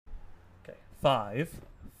5,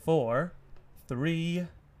 4, 3,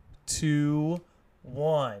 2,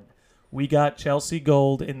 1. We got Chelsea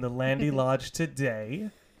Gold in the Landy Lodge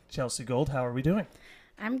today. Chelsea Gold, how are we doing?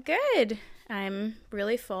 I'm good. I'm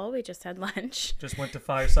really full. We just had lunch. Just went to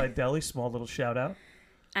Fireside Deli. Small little shout out.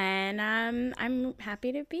 And I'm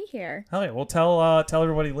happy to be here. Hell yeah. Well, tell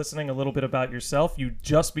everybody listening a little bit about yourself. You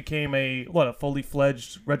just became a fully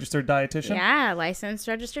fledged registered dietitian? Yeah, licensed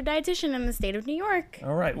registered dietitian in the state of New York.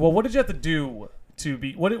 All right. Well, what did you have to do to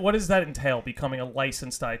be, what does that entail, becoming a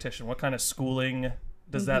licensed dietitian? What kind of schooling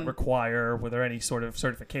does that require? Were there any sort of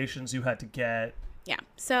certifications you had to get? Yeah.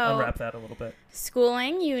 So Unwrap that a little bit.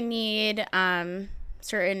 schooling, you need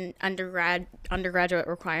certain undergraduate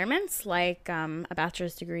requirements, like a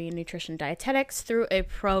bachelor's degree in nutrition dietetics through a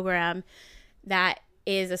program that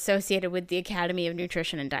is associated with the Academy of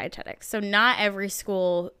Nutrition and Dietetics. So not every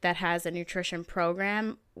school that has a nutrition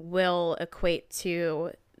program will equate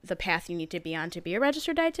to the path you need to be on to be a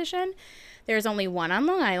registered dietitian. There's only one on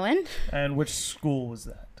Long Island. And which school was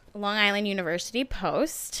that? Long Island University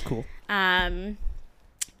Post. Cool.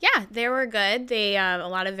 Yeah, they were good. They a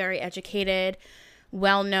lot of very educated,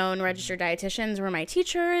 well-known registered dietitians were my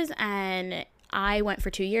teachers, and I went for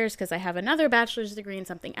 2 years because I have another bachelor's degree in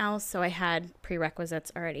something else, so I had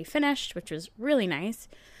prerequisites already finished, which was really nice.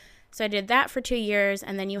 So I did that for 2 years,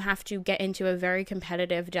 and then you have to get into a very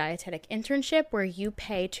competitive dietetic internship where you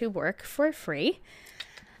pay to work for free.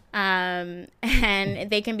 And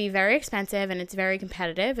they can be very expensive, and it's very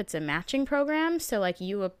competitive. It's a matching program, so like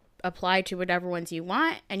you apply to whatever ones you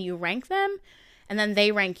want, and you rank them, and then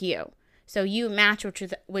they rank you. So you match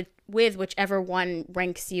with whichever one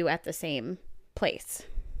ranks you at the same place.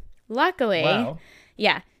 Luckily, Wow.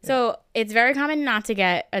 yeah. So it's very common not to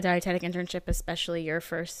get a dietetic internship, especially your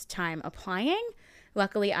first time applying.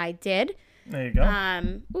 Luckily, I did. There you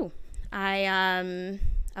go. I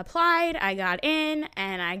applied, I got in,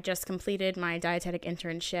 and I just completed my dietetic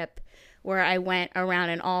internship where I went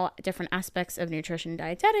around in all different aspects of nutrition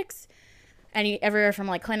dietetics. And everywhere from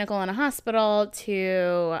like clinical in a hospital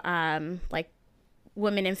to like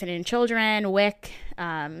women, infant, and children, WIC,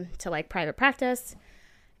 to like private practice.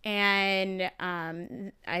 And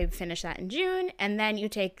I finished that in June. And then you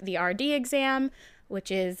take the RD exam,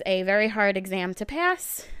 which is a very hard exam to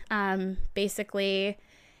pass. Basically,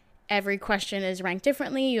 every question is ranked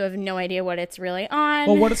differently. You have no idea what it's really on.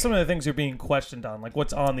 Well, what are some of the things you're being questioned on? Like,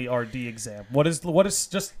 what's on the RD exam? What is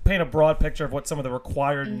just paint a broad picture of what some of the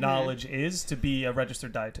required knowledge is to be a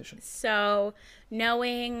registered dietitian? So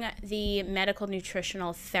knowing the medical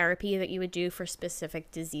nutritional therapy that you would do for specific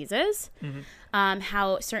diseases,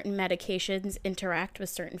 how certain medications interact with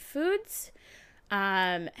certain foods,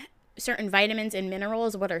 certain vitamins and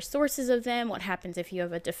minerals, what are sources of them, what happens if you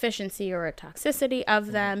have a deficiency or a toxicity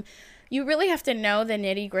of them. You really have to know the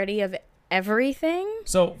nitty-gritty of everything.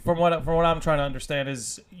 So from what I'm trying to understand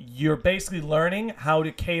is you're basically learning how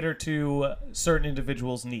to cater to certain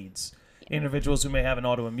individuals' needs. Individuals who may have an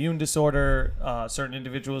autoimmune disorder, certain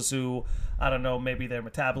individuals who, I don't know, maybe their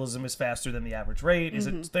metabolism is faster than the average rate. Is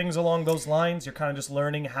it things along those lines? You're kind of just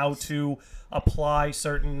learning how to apply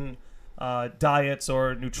certain diets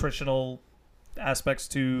or nutritional aspects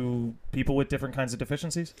to people with different kinds of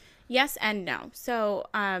deficiencies? Yes and no. So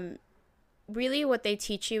really what they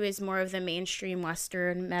teach you is more of the mainstream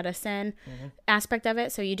Western medicine aspect of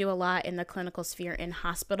it. So you do a lot in the clinical sphere in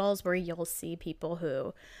hospitals where you'll see people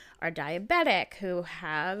who are diabetic, who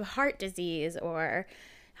have heart disease or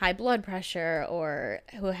high blood pressure, or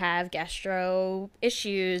who have gastro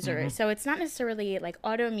issues. Or so it's not necessarily like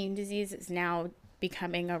autoimmune disease is now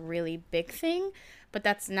becoming a really big thing, but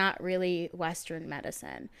that's not really Western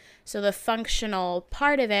medicine. So the functional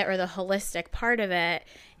part of it, or the holistic part of it,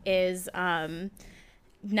 is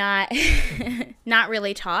not not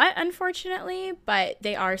really taught, unfortunately, but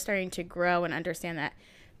they are starting to grow and understand that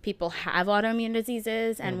people have autoimmune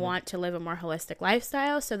diseases and want to live a more holistic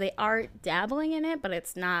lifestyle. So they are dabbling in it, but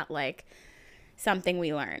it's not like something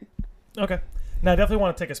we learn. Okay. Now, I definitely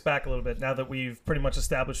want to take us back a little bit now that we've pretty much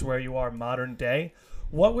established where you are modern day.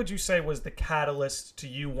 What would you say was the catalyst to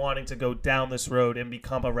you wanting to go down this road and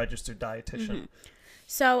become a registered dietitian?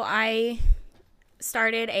 So I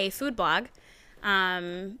started a food blog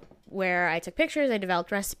where I took pictures. I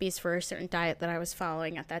developed recipes for a certain diet that I was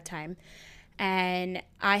following at that time. And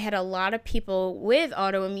I had a lot of people with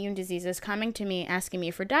autoimmune diseases coming to me asking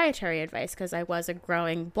me for dietary advice because I was a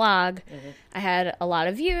growing blog. I had a lot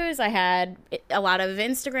of views. I had a lot of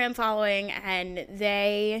Instagram following, and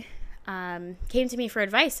they came to me for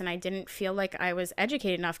advice, and I didn't feel like I was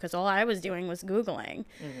educated enough because all I was doing was Googling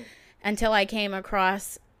until I came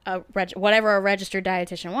across whatever a registered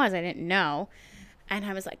dietitian was. I didn't know. And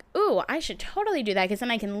I was like, ooh, I should totally do that because then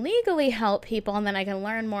I can legally help people and then I can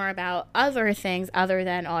learn more about other things other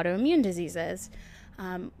than autoimmune diseases.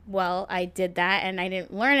 Well, I did that and I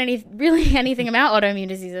didn't learn anything about autoimmune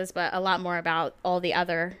diseases, but a lot more about all the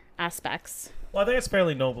other aspects. Well, I think it's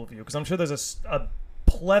fairly noble of you because I'm sure there's a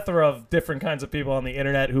plethora of different kinds of people on the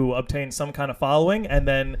internet who obtain some kind of following and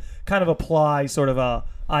then kind of apply sort of a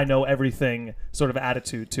I know everything sort of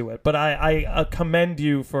attitude to it. But I commend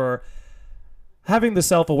you for having the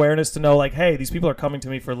self-awareness to know, like, hey, these people are coming to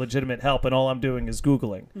me for legitimate help, and all I'm doing is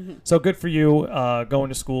Googling. Mm-hmm. So good for you, going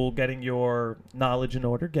to school, getting your knowledge in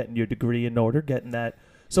order, getting your degree in order, getting that.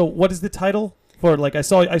 So what is the title for, like, I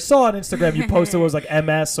saw on Instagram you posted it was like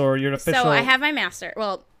MS or you're an official. So I have my master.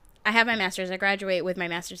 Well, I have my master's. I graduate with my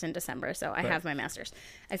master's in December, so I have my master's.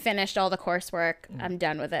 I finished all the coursework. Mm-hmm. I'm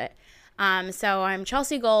done with it. So I'm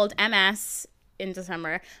Chelsea Gold, MS in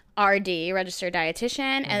December, RD, registered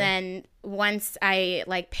dietitian, and then once I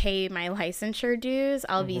pay my licensure dues,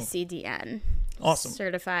 I'll be CDN. Awesome.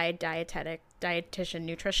 Certified dietitian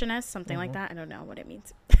nutritionist, something like that. I don't know what it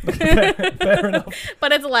means. Fair enough.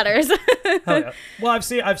 But it's letters. Hell yeah. Well, I've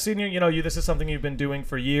seen you, this is something you've been doing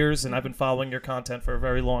for years, and I've been following your content for a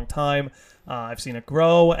very long time. I've seen it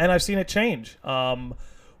grow, and I've seen it change.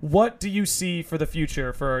 What do you see for the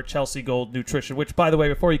future for Chelsea Gold Nutrition? Which, by the way,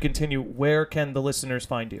 before you continue, where can the listeners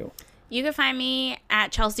find you? You can find me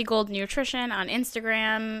at Chelsea Gold Nutrition on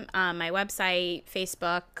Instagram, my website,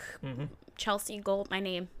 Facebook, Chelsea Gold, my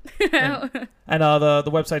name. and the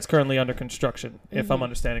website's currently under construction, if I'm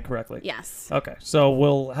understanding correctly. Yes. Okay, so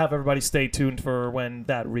we'll have everybody stay tuned for when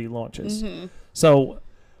that relaunches. So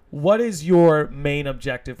what is your main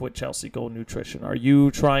objective with Chelsea Gold Nutrition? Are you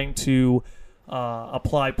trying to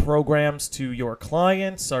apply programs to your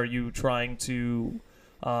clients? Are you trying to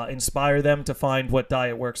inspire them to find what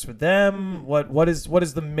diet works for them? What is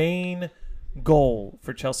the main goal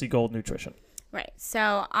for Chelsea Gold Nutrition? Right.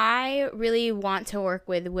 So I really want to work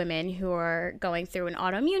with women who are going through an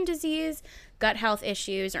autoimmune disease, gut health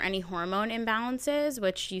issues, or any hormone imbalances,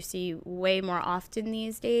 which you see way more often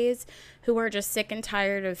these days, who are just sick and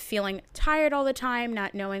tired of feeling tired all the time,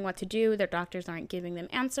 not knowing what to do. Their doctors aren't giving them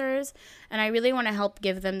answers. And I really want to help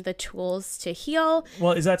give them the tools to heal.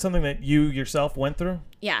 Well, is that something that you yourself went through?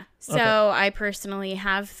 Yeah. So I personally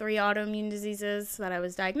have 3 autoimmune diseases that I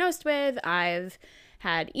was diagnosed with. I've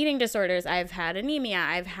had eating disorders, I've had anemia,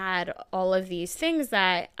 I've had all of these things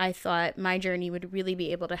that I thought my journey would really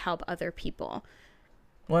be able to help other people.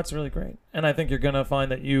 Well, that's really great. And I think you're going to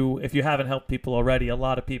find that if you haven't helped people already, a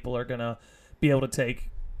lot of people are going to be able to take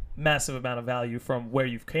massive amount of value from where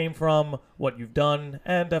you've came from, what you've done,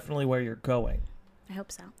 and definitely where you're going. I hope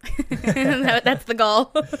so. That's the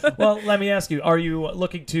goal. Well, let me ask you, are you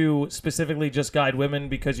looking to specifically just guide women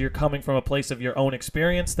because you're coming from a place of your own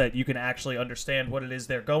experience that you can actually understand what it is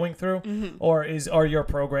they're going through? Mm-hmm. Or are your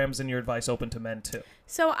programs and your advice open to men too?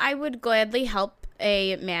 So I would gladly help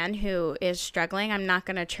a man who is struggling. I'm not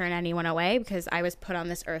going to turn anyone away because I was put on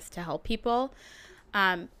this earth to help people.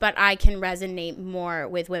 But I can resonate more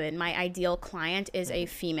with women. My ideal client is a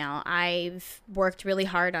female. I've worked really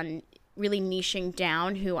hard on really niching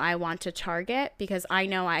down who I want to target because I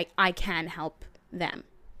know I can help them.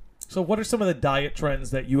 So what are some of the diet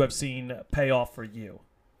trends that you have seen pay off for you?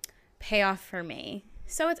 Pay off for me.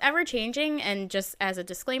 So it's ever changing, and just as a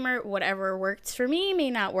disclaimer, whatever works for me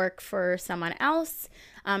may not work for someone else.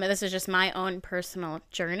 This is just my own personal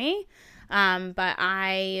journey. But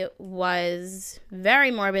I was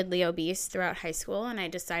very morbidly obese throughout high school, and I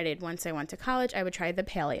decided once I went to college I would try the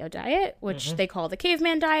paleo diet, which they call the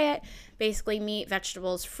caveman diet. Basically meat,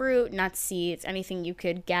 vegetables, fruit, nuts, seeds, anything you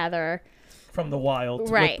could gather from the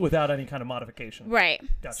wild, without any kind of modification. Right.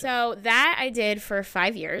 Gotcha. So that I did for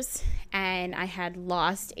 5 years, and I had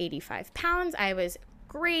lost 85 pounds. I was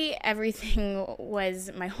great. Everything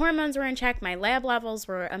my hormones were in check. My lab levels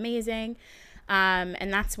were amazing.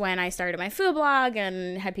 And that's when I started my food blog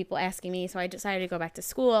and had people asking me. So I decided to go back to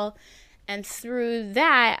school. And through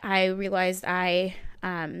that, I realized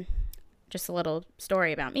just a little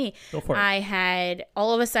story about me. Go for it. I had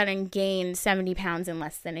all of a sudden gained 70 pounds in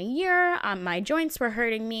less than a year. My joints were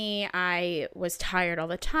hurting me. I was tired all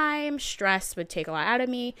the time. Stress would take a lot out of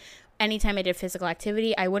me. Anytime I did physical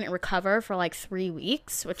activity, I wouldn't recover for 3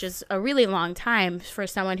 weeks, which is a really long time for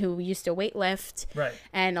someone who used to weight lift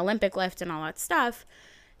and Olympic lift and all that stuff.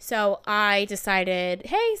 So I decided,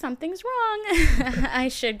 hey, something's wrong. I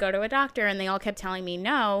should go to a doctor. And they all kept telling me,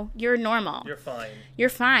 no, you're normal. You're fine. You're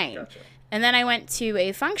fine. Gotcha. And then I went to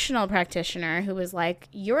a functional practitioner who was like,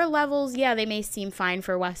 your levels, yeah, they may seem fine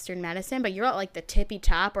for Western medicine, but you're at the tippy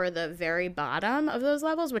top or the very bottom of those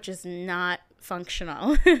levels, which is not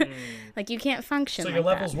functional. Like you can't function. So like your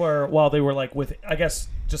levels that. were, while they were like with, I guess,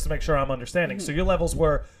 just to make sure I'm understanding. So your levels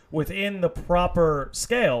were within the proper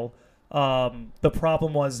scale. The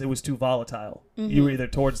problem was it was too volatile. You were either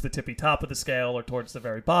towards the tippy top of the scale or towards the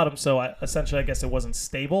very bottom. So essentially, I guess it wasn't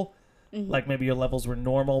stable. Like maybe your levels were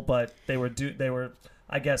normal, but they were,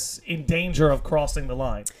 I guess, in danger of crossing the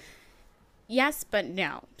line. Yes, but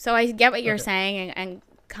no. So I get what you're saying, and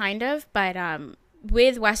kind of, but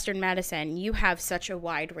with Western medicine, you have such a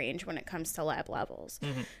wide range when it comes to lab levels.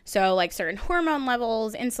 So like certain hormone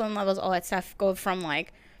levels, insulin levels, all that stuff go from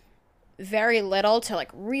like very little to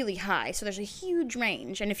like really high. So there's a huge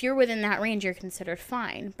range, and if you're within that range, you're considered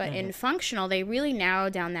fine. But in functional, they really narrow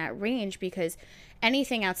down that range, because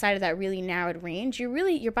anything outside of that really narrowed range,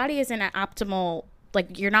 your body isn't at optimal,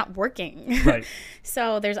 like you're not working. Right.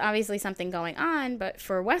 So there's obviously something going on, but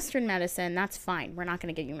for Western medicine, that's fine. We're not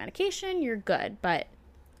going to give you medication. You're good. But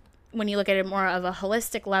when you look at it more of a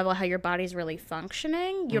holistic level, how your body's really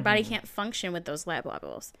functioning, your body can't function with those lab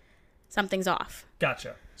levels. Something's off.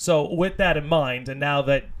 Gotcha. So with that in mind, and now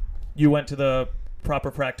that you went to the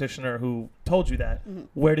proper practitioner who told you that,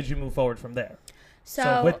 where did you move forward from there?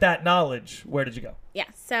 So with that knowledge, where did you go? Yeah,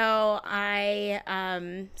 so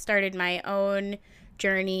I started my own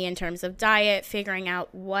journey in terms of diet, figuring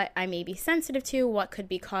out what I may be sensitive to, what could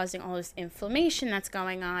be causing all this inflammation that's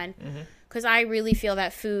going on. Because I really feel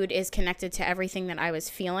that food is connected to everything that I was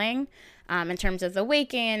feeling, in terms of the weight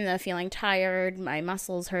gain, the feeling tired, my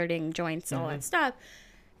muscles hurting, joints, all that stuff.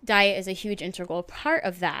 Diet is a huge integral part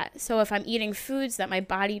of that. So if I'm eating foods that my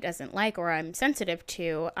body doesn't like or I'm sensitive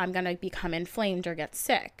to, I'm going to become inflamed or get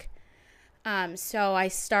sick. So I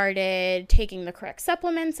started taking the correct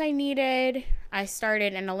supplements I needed. I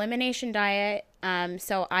started an elimination diet,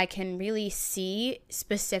 so I can really see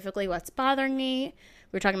specifically what's bothering me.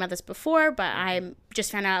 We were talking about this before, but I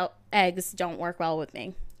just found out eggs don't work well with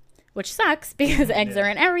me, which sucks because eggs are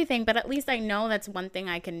in everything. But at least I know that's one thing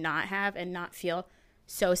I can not have and not feel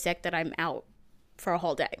so sick that I'm out for a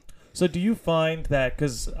whole day. So do you find that,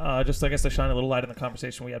 because just I guess to shine a little light on the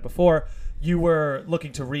conversation we had before, you were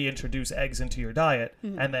looking to reintroduce eggs into your diet,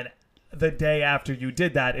 and then the day after you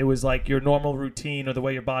did that, it was like your normal routine or the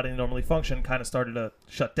way your body normally functioned kind of started to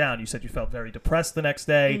shut down. You said you felt very depressed the next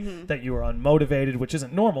day, that you were unmotivated, which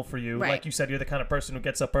isn't normal for you. Right. Like you said, you're the kind of person who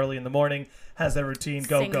gets up early in the morning, has their routine,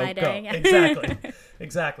 go. Day.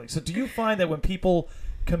 Exactly. So do you find that when people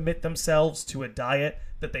commit themselves to a diet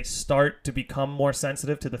that they start to become more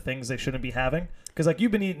sensitive to the things they shouldn't be having? Because like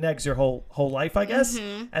you've been eating eggs your whole life, I guess,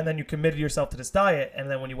 and then you committed yourself to this diet,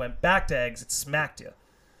 and then when you went back to eggs, it smacked you.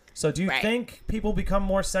 So do you think people become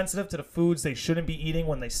more sensitive to the foods they shouldn't be eating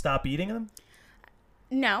when they stop eating them?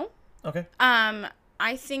 No. Okay.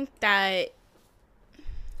 I think that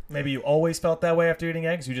maybe you always felt that way after eating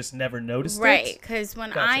eggs, you just never noticed it? Right, because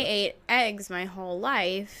when I ate eggs my whole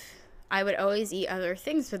life, I would always eat other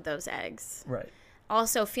things with those eggs. Right.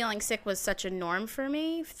 Also, feeling sick was such a norm for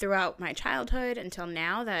me throughout my childhood until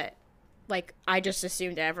now that, like, I just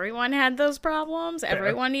assumed everyone had those problems. Fair.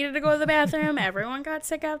 Everyone needed to go to the bathroom. Everyone got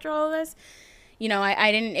sick after all of this. You know, I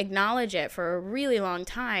didn't acknowledge it for a really long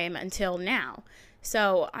time until now.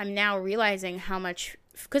 So I'm now realizing how much,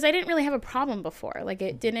 because I didn't really have a problem before. Like,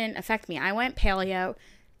 it didn't affect me. I went paleo.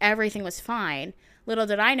 Everything was fine. Little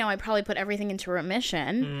did I know, I probably put everything into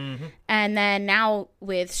remission. And then now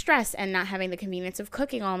with stress and not having the convenience of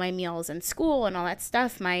cooking all my meals and school and all that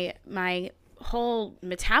stuff, my whole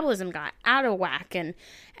metabolism got out of whack,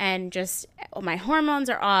 and just my hormones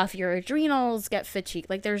are off, your adrenals get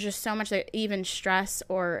fatigued. Like there's just so much that even stress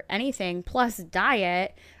or anything plus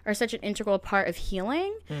diet are such an integral part of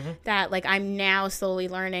healing that like I'm now slowly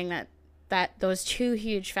learning that those two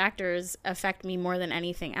huge factors affect me more than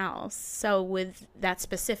anything else. So with that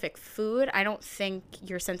specific food, I don't think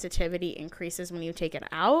your sensitivity increases when you take it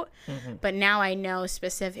out. But now I know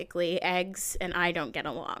specifically eggs and I don't get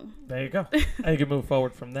along. There you go. And you can move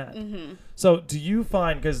forward from that. So do you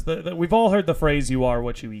find, because we've all heard the phrase, you are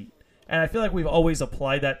what you eat. And I feel like we've always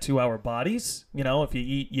applied that to our bodies. You know, if you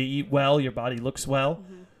eat well, your body looks well.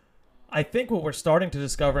 I think what we're starting to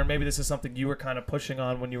discover, and maybe this is something you were kind of pushing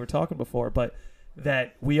on when you were talking before, but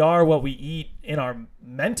that we are what we eat in our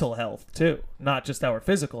mental health too, not just our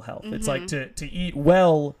physical health. It's like to eat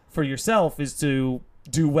well for yourself is to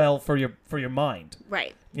do well for your mind.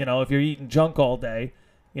 Right. You know, if you're eating junk all day,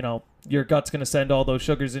 you know, your gut's going to send all those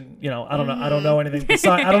sugars in, you know, I don't know anything.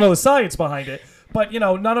 I don't know the science behind it. But, you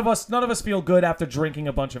know, none of us feel good after drinking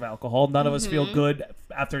a bunch of alcohol. None of us feel good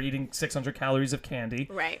after eating 600 calories of candy.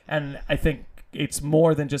 Right. And I think it's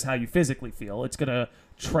more than just how you physically feel. It's going to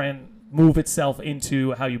move itself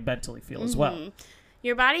into how you mentally feel as well.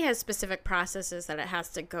 Your body has specific processes that it has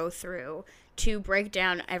to go through to break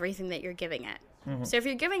down everything that you're giving it. Mm-hmm. So if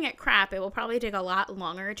you're giving it crap, it will probably take a lot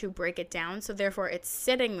longer to break it down. So therefore, it's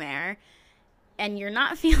sitting there and you're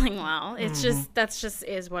not feeling well. It's just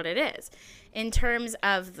is what it is. In terms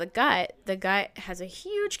of the gut has a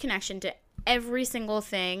huge connection to every single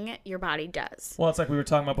thing your body does. Well, it's like we were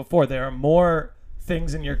talking about before. There are more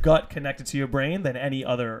things in your gut connected to your brain than any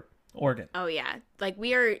other organ. Oh, yeah. Like,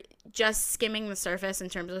 we are just skimming the surface in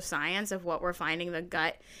terms of science of what we're finding the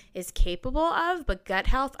gut is capable of. But gut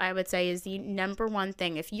health, I would say, is the number one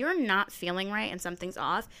thing. If you're not feeling right and something's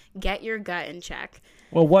off, get your gut in check.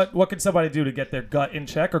 Well, what could somebody do to get their gut in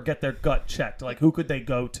check or get their gut checked? Like, who could they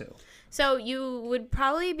go to? So you would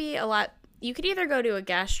probably be you could either go to a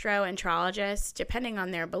gastroenterologist, depending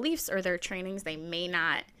on their beliefs or their trainings. They may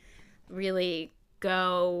not really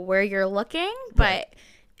go where you're looking, but... Right.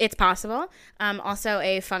 It's possible. Also,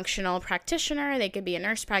 a functional practitioner. They could be a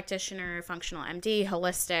nurse practitioner, functional MD,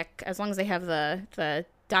 holistic, as long as they have the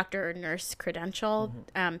doctor or nurse credential.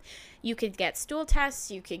 Mm-hmm. You could get stool tests.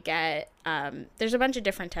 You could get, there's a bunch of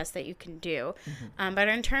different tests that you can do. Mm-hmm. But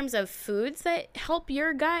in terms of foods that help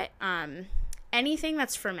your gut, anything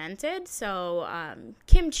that's fermented, so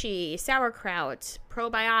kimchi, sauerkraut,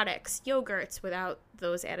 probiotics, yogurts without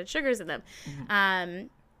those added sugars in them. Mm-hmm.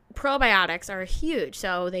 Probiotics are huge.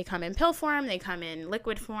 So they come in pill form, they come in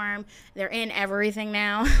liquid form, they're in everything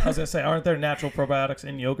now. I was going to say, aren't there natural probiotics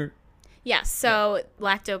in yogurt? Yes. So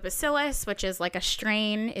lactobacillus, which is like a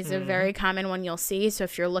strain, is a very common one you'll see. So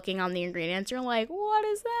if you're looking on the ingredients, you're like, what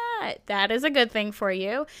is that? That is a good thing for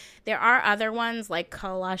you. There are other ones like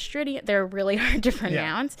Clostridium. They're really hard to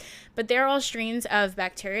pronounce, but they're all strains of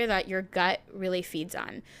bacteria that your gut really feeds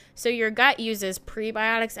on. So your gut uses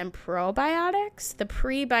prebiotics and probiotics. The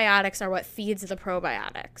prebiotics are what feeds the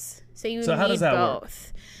probiotics. So you need both.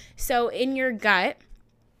 Work? So in your gut,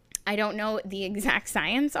 I don't know the exact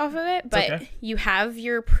science off of it, but you have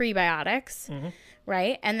your prebiotics,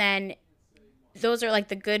 right? And then those are like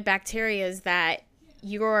the good bacteria that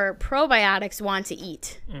your probiotics want to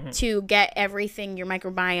eat to get everything, your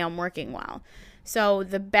microbiome working well. So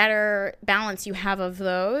the better balance you have of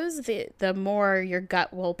those, the more your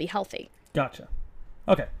gut will be healthy. Gotcha.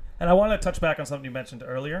 Okay. And I want to touch back on something you mentioned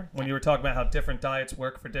earlier when you were talking about how different diets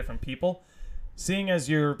work for different people. Seeing as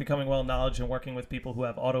you're becoming well-knowledge and working with people who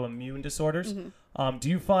have autoimmune disorders, do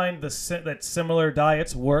you find that similar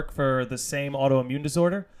diets work for the same autoimmune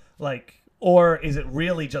disorder? Like, or is it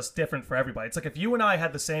really just different for everybody? It's like if you and I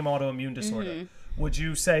had the same autoimmune disorder, would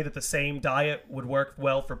you say that the same diet would work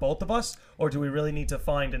well for both of us? Or do we really need to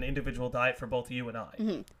find an individual diet for both you and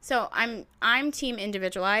I? So I'm team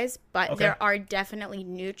individualized, but there are definitely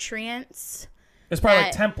nutrients. There's probably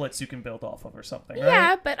like templates you can build off of or something, right?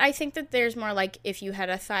 Yeah, but I think that there's more like if you had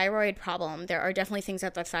a thyroid problem, there are definitely things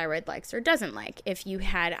that the thyroid likes or doesn't like. If you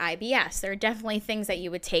had IBS, there are definitely things that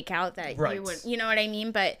you would take out that you would, you know what I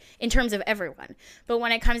mean? But in terms of everyone. But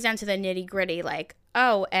when it comes down to the nitty gritty, like,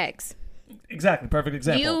 eggs. Exactly. Perfect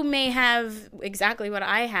example. You may have exactly what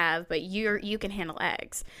I have, but you can handle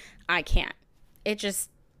eggs. I can't. It's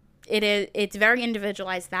very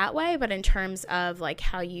individualized that way. But in terms of like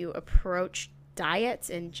how you approach diets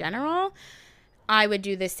in general, I would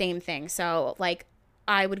do the same thing. So like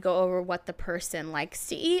I would go over what the person likes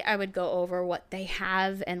to eat. I would go over what they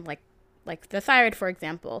have, and like the thyroid, for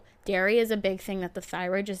example. Dairy is a big thing that the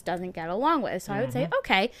thyroid just doesn't get along with. So I would say,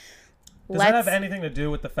 okay, does that have anything to do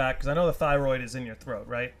with the fact, because I know the thyroid is in your throat,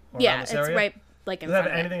 right? It's right like in front of it.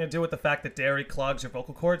 Does that have anything to do with the fact that dairy clogs your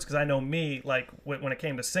vocal cords? Because I know me, like when it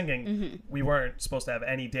came to singing, we weren't supposed to have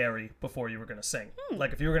any dairy before you were going to sing.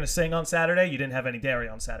 Like if you were going to sing on Saturday, you didn't have any dairy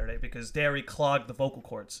on Saturday because dairy clogged the vocal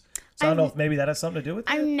cords. So I don't know if maybe that has something to do with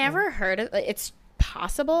it. I've never heard of it. It's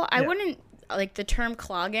possible. I wouldn't, like the term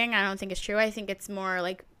clogging, I don't think it's true. I think it's more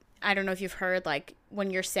like, I don't know if you've heard, like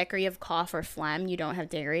when you're sick or you have cough or phlegm, you don't have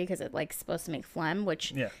dairy because it's like supposed to make phlegm,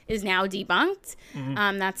 which is now debunked.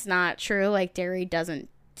 That's not true. Like dairy doesn't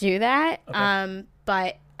do that. Okay.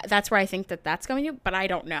 But that's where I think that's going to, but I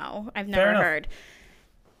don't know. I've never heard.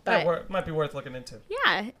 But that might be worth looking into.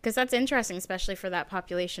 Yeah, because that's interesting, especially for that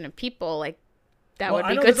population of people. Like that would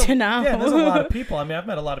be good to know. Yeah, there's a lot of people. I mean, I've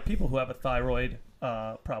met a lot of people who have a thyroid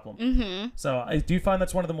problem. So do you find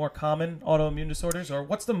that's one of the more common autoimmune disorders, or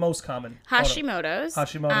what's the most common? Hashimoto's.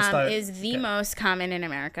 Hashimoto's is the most common in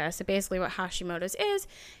America. So basically what Hashimoto's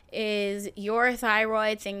is your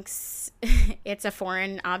thyroid thinks it's a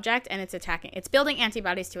foreign object and it's building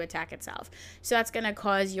antibodies to attack itself. So that's going to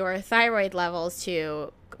cause your thyroid levels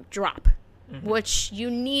to drop, which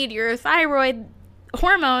you need your thyroid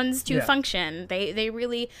hormones to function. They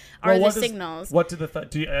really are the signals. What do if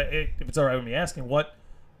it's all right with me asking, what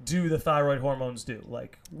do the thyroid hormones do?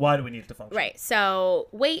 Like, why do we need it to function? Right. So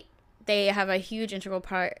weight, they have a huge integral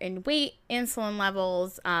part in weight, insulin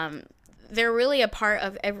levels. They're really a part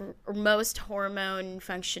of most hormone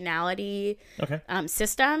functionality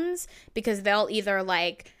systems, because they'll either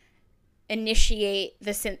like initiate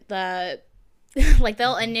like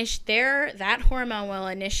they'll initiate that hormone will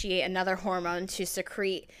initiate another hormone to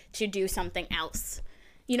secrete to do something else.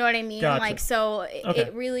 You know what I mean? Gotcha. Like, so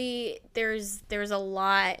it really, there's a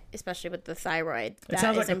lot, especially with the thyroid. It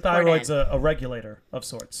sounds like the thyroid's a regulator of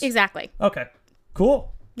sorts. Exactly. Okay.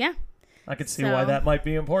 Cool. Yeah. I could see why that might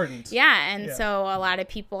be important. Yeah, and so a lot of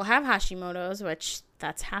people have Hashimoto's, which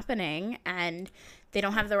that's happening, and they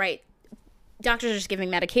don't have the right. Doctors are just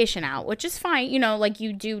giving medication out, which is fine. You know, like,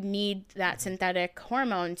 you do need that synthetic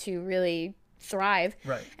hormone to really thrive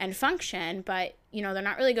and function, but, you know, they're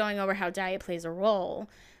not really going over how diet plays a role,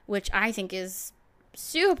 which I think is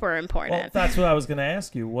super important. Well, that's what I was going to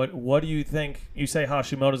ask you. What do you think? You say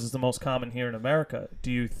Hashimoto's is the most common here in America.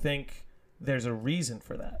 Do you think there's a reason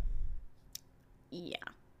for that? Yeah.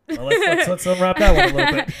 Well, let's unwrap that one a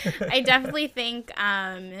little bit. I definitely think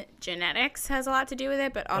genetics has a lot to do with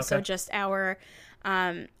it, but also just our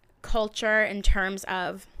culture in terms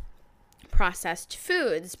of processed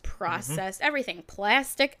foods, processed everything,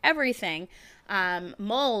 plastic everything.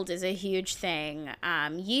 Mold is a huge thing.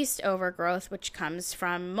 Yeast overgrowth, which comes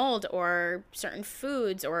from mold or certain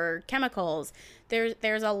foods or chemicals.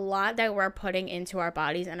 There's a lot that we're putting into our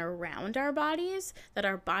bodies and around our bodies that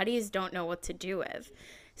our bodies don't know what to do with.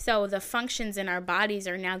 So the functions in our bodies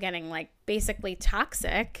are now getting like basically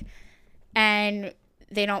toxic, and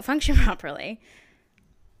they don't function properly,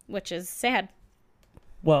 which is sad.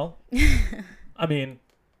 Well, I mean,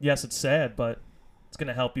 yes, it's sad, but it's going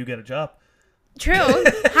to help you get a job. True.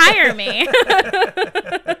 Hire me.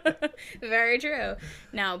 Very true.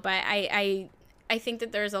 No, but I think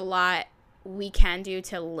that there's a lot we can do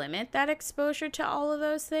to limit that exposure to all of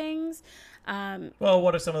those things. Well,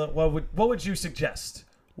 what are some of the, what would you suggest?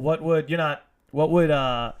 How would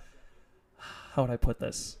I put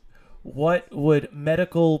this? What would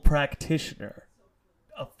medical practitioner,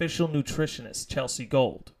 official nutritionist Chelsea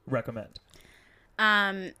Gold recommend?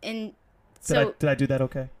 And so did I do that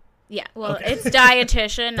okay? Yeah, well, it's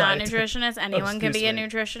dietitian, not nutritionist. Anyone can be a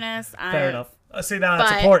nutritionist. Fair enough. See, now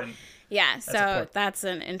that's important. Yeah, that's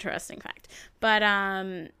an interesting fact. But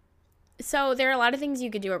so there are a lot of things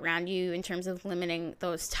you could do around you in terms of limiting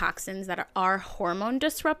those toxins that are hormone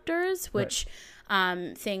disruptors, which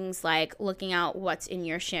things like looking out what's in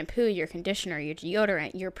your shampoo, your conditioner, your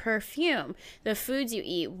deodorant, your perfume, the foods you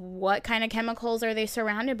eat, what kind of chemicals are they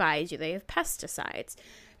surrounded by? Do they have pesticides?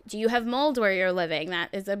 Do you have mold where you're living? That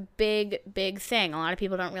is a big, big thing. A lot of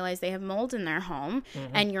people don't realize they have mold in their home,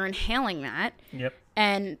 and you're inhaling that. Yep.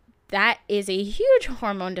 And that is a huge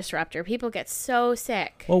hormone disruptor. People get so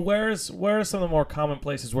sick. Well, where are some of the more common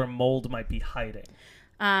places where mold might be hiding?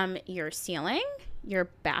 Your ceiling, your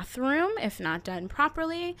bathroom, if not done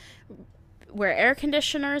properly, where air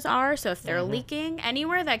conditioners are. So if they're leaking,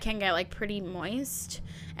 anywhere that can get like pretty moist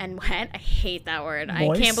and wet. I hate that word. Moist?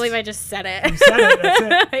 I can't believe I just said it. You said it. That's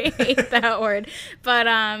it. I hate that word. But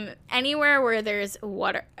anywhere where there's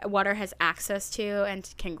water has access to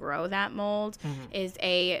and can grow that mold is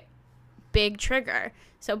a big trigger.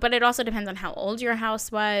 So, but it also depends on how old your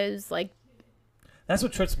house was. Like, that's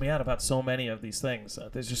what trips me out about so many of these things.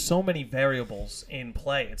 There's just so many variables in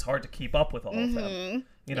play. It's hard to keep up with all of them.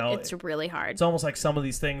 You know, it's really hard. It's almost like some of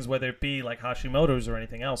these things, whether it be like Hashimoto's or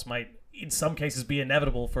anything else, might in some cases be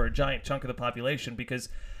inevitable for a giant chunk of the population, because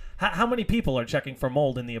how many people are checking for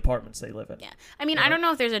mold in the apartments they live in? Yeah. I mean, I don't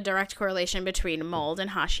know if there's a direct correlation between mold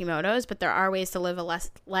and Hashimoto's, but there are ways to live a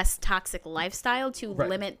less toxic lifestyle to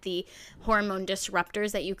limit the hormone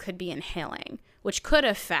disruptors that you could be inhaling, which could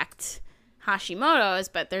affect Hashimoto's,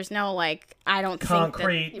 but there's no I don't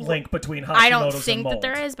concrete think link between Hashimoto's and mold. I don't think that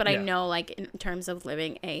there is, but I know in terms of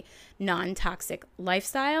living a non-toxic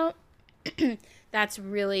lifestyle, that's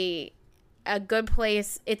really a good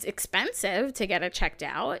place. It's expensive to get it checked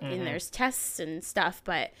out, and there's tests and stuff,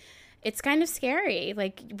 but it's kind of scary.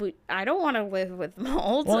 I don't want to live with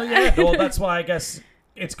mold. Well, yeah, well, that's why I guess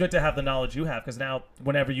it's good to have the knowledge you have, because now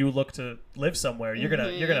whenever you look to live somewhere, you're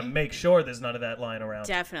gonna make sure there's none of that lying around.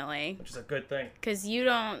 Definitely, which is a good thing. Because you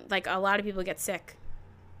don't a lot of people get sick.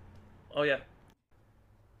 Oh yeah.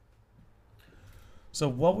 So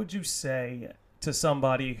what would you say to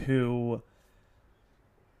somebody who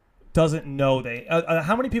doesn't know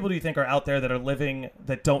how many people do you think are out there that are living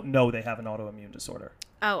that don't know they have an autoimmune disorder?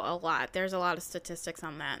 Oh, a lot. There's a lot of statistics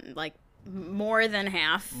on that. more than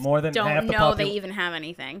half Don't know they even have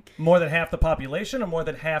anything. More than half the population, or more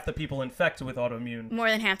than half the people infected with autoimmune? More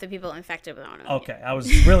than half the people infected with autoimmune. Okay, I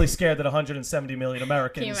was really scared that 170 million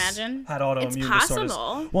Americans Can you imagine? had autoimmune It's possible.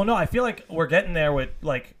 disorders. Well, no, I feel like we're getting there with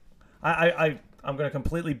like, I'm going to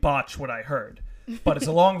completely botch what I heard, but it's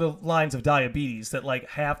along the lines of diabetes that like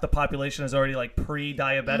half the population is already like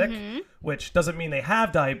pre-diabetic, which doesn't mean they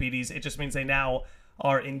have diabetes. It just means they now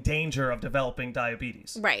are in danger of developing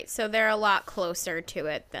diabetes. Right. So they're a lot closer to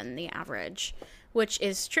it than the average, which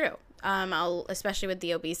is true. Especially with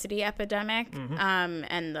the obesity epidemic,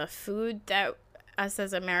 and the food that us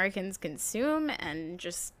as Americans consume, and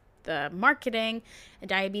just the marketing.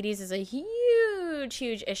 Diabetes is a huge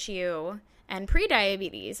issue. And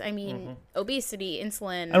pre-diabetes, I mean, obesity,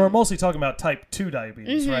 insulin. And we're mostly talking about type 2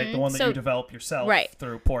 diabetes, right? The one that you develop yourself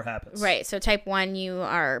through poor habits. Right. So type 1 you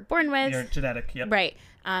are born with. You're genetic, yep. Right.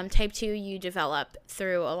 Type 2 you develop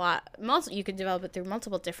through you could develop it through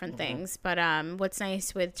multiple different things. But what's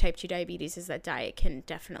nice with type 2 diabetes is that diet can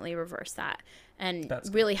definitely reverse that and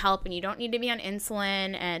really help. And you don't need to be on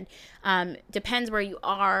insulin. And depends where you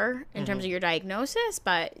are in terms of your diagnosis.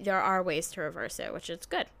 But there are ways to reverse it, which is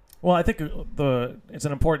good. Well, I think it's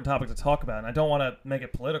an important topic to talk about, and I don't want to make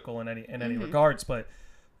it political in any regards, but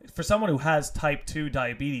for someone who has type 2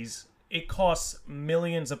 diabetes, it costs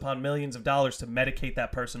millions upon millions of dollars to medicate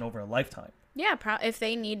that person over a lifetime. Yeah, if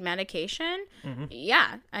they need medication,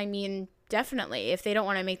 yeah, I mean, definitely. If they don't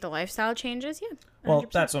want to make the lifestyle changes, yeah. 100%. Well,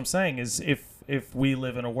 that's what I'm saying, is if we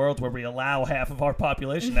live in a world where we allow half of our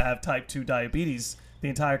population to have type 2 diabetes, the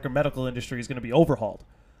entire medical industry is going to be overhauled.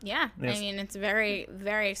 Yeah, I mean, it's very,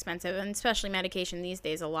 very expensive, and especially medication these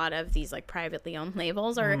days. A lot of these like privately owned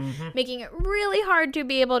labels are making it really hard to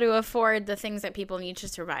be able to afford the things that people need to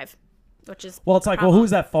survive, which is well, it's like, well, who's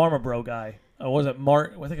that Pharma Bro guy? Was it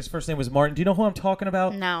Martin? I think his first name was Martin. Do you know who I'm talking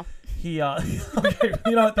about? No. He, okay,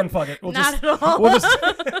 you know what? Then fuck it. Not at all.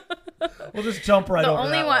 We'll just jump right over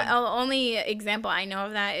that The only example I know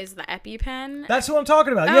of that is the EpiPen. That's who I'm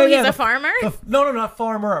talking about. Oh, yeah, he's a farmer? No, not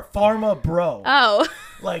farmer. Pharma Bro. Oh.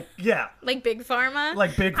 Like, yeah. Like Big Pharma?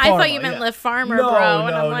 Like Big Pharma. I thought you meant the farmer bro.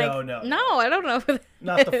 And I'm like, no, I don't know who that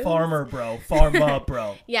Not the farmer bro. Pharma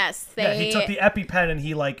Bro. Yes. He took the EpiPen and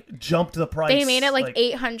he, like, jumped the price. They made it, like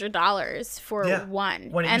 $800 for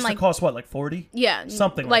one. When it used to cost, what, like 40? Yeah.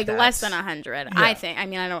 Something like that. Like less than 100, I think. I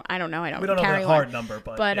mean, I don't know. We don't know the hard number,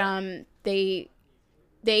 but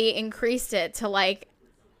they increased it to, like,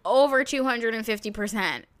 over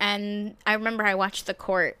 250%. And I remember I watched the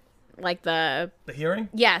court, like the hearing?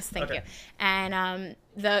 Yes, thank you. And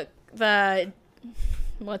the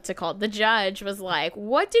what's it called? The judge was like,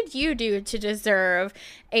 "What did you do to deserve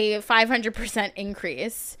a 500%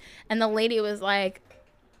 increase?" And the lady was like,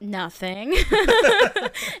 "Nothing."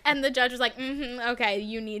 And the judge was like, okay,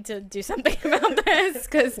 you need to do something about this,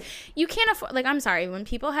 because you can't afford, like, I'm sorry, when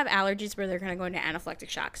people have allergies where they're going to go into anaphylactic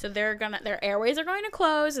shock, so their airways are going to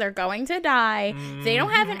close, they're going to die, they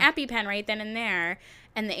don't have an EpiPen right then and there,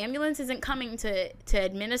 and the ambulance isn't coming to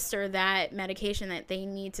administer that medication that they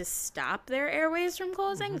need to stop their airways from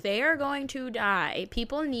closing, they are going to die.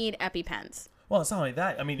 People need EpiPens. Well, it's not only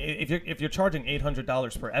that. I mean, if you're charging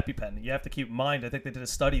 $800 per EpiPen, you have to keep in mind, I think they did a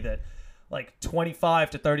study that like 25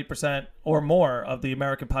 to 30% or more of the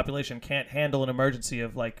American population can't handle an emergency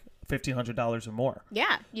of like $1,500 or more.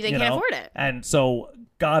 Yeah, they can't afford it. And so,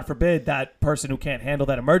 God forbid, that person who can't handle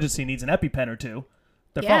that emergency needs an EpiPen or two.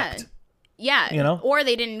 They're fucked. Yeah, or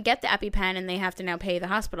they didn't get the EpiPen and they have to now pay the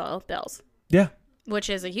hospital bills. Yeah, which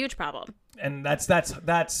is a huge problem. And that's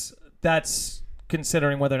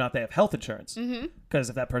considering whether or not they have health insurance. Because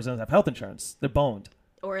if that person doesn't have health insurance, they're boned.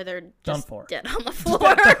 Or they're done just for. Dead on the floor.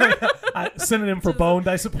 Synonym for boned,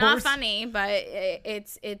 I suppose. Not funny, but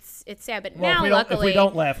it's sad. But well, now, luckily, if we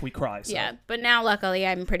don't laugh, we cry. So. Yeah, but now, luckily,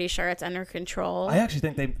 I'm pretty sure it's under control. I actually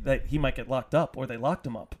think that he might get locked up, or they locked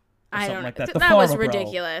him up. I don't know. Like that Was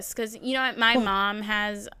ridiculous, because you know what? My mom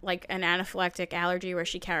has like an anaphylactic allergy where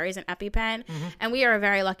she carries an EpiPen, and we are a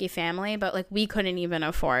very lucky family, but like we couldn't even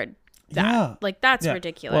afford that. Yeah. Like that's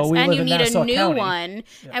ridiculous. Well, and you need Nassau a new County. one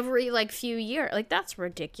every like few years. Like that's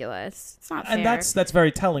ridiculous. It's not fair. And that's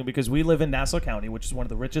very telling, because we live in Nassau County, which is one of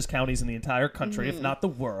the richest counties in the entire country, if not the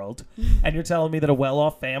world. And you're telling me that a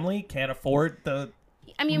well-off family can't afford the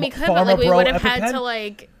I mean, we could, but like we would have EpiPen? had to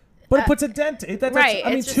like But it puts a dent. Right.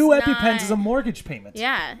 I mean, 2 EpiPens is a mortgage payment.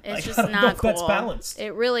 Yeah, it's like, just I don't not know if cool. that's balanced.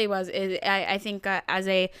 It really was. I think as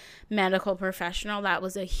a medical professional, that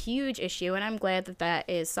was a huge issue, and I'm glad that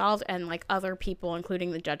is solved. And like other people,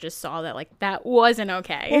 including the judges, saw that like that wasn't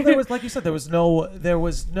okay. Well, there was, like you said, there was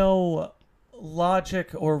no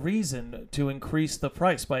logic or reason to increase the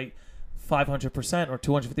price by 500% or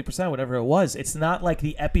 250%, whatever it was. It's not like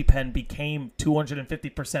the EpiPen became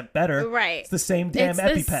 250% better. Right. It's the same damn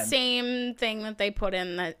EpiPen. It's the same thing that they put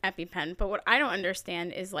in the EpiPen. But what I don't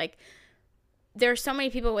understand is, like, there's so many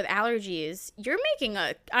people with allergies. You're making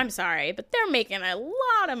I'm sorry, but they're making a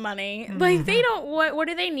lot of money. Mm-hmm. Like, they don't, what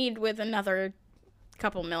do they need with another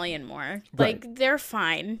couple million more? Like, right. They're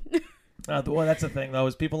fine. Well, that's the thing, though,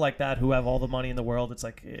 is people like that who have all the money in the world, it's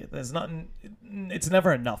like, there's nothing, it's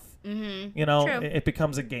never enough. Mm-hmm. You know, it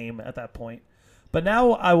becomes a game at that point. But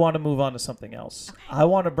now I want to move on to something else. Okay. I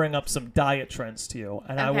want to bring up some diet trends to you,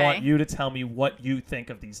 and I want you to tell me what you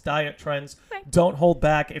think of these diet trends. Okay. Don't hold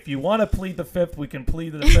back. If you want to plead the fifth, we can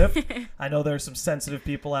plead the fifth. I know there's some sensitive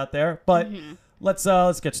people out there, but let's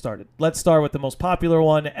get started. Let's start with the most popular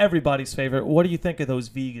one, everybody's favorite. What do you think of those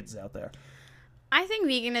vegans out there? I think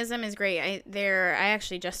veganism is great. I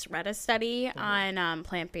actually just read a study on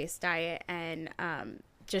plant-based diet and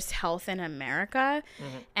just health in America,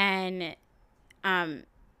 and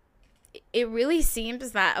it really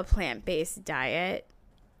seems that a plant-based diet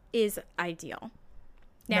is ideal.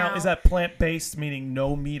 Now, is that plant-based meaning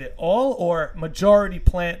no meat at all, or majority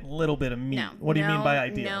plant, little bit of meat? No, what do you mean by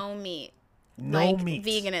ideal? No meat. No meat.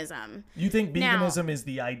 Veganism. You think veganism is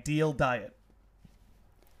the ideal diet?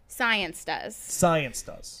 Science does. Science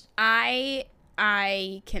does. I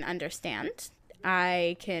can understand.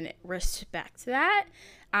 I can respect that.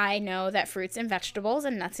 I know that fruits and vegetables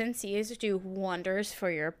and nuts and seeds do wonders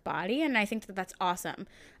for your body, and I think that that's awesome.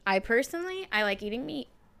 I personally like eating meat.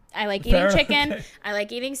 I like eating chicken. Okay. I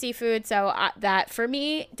like eating seafood, so that for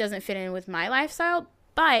me doesn't fit in with my lifestyle.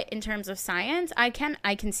 But in terms of science, I can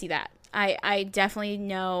see that. I definitely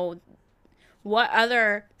know what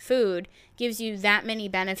other food gives you that many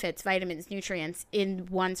benefits, vitamins, nutrients in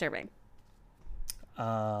one serving.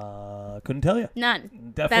 Couldn't tell you.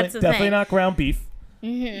 None. Definitely not ground beef.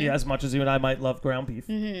 Mm-hmm. Yeah, as much as you and I might love ground beef.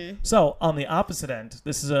 Mm-hmm. So on the opposite end,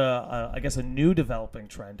 this is I guess a new developing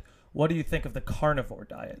trend. What do you think of the carnivore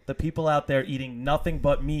diet? The people out there eating nothing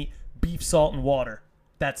but meat, beef, salt, and water.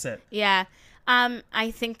 That's it. Yeah.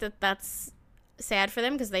 I think that's sad for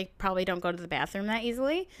them because they probably don't go to the bathroom that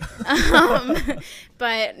easily.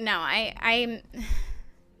 But no,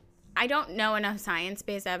 I don't know enough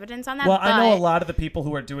science-based evidence on that. Well, I know a lot of the people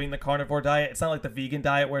who are doing the carnivore diet, it's not like the vegan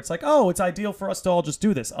diet where it's like, oh, it's ideal for us to all just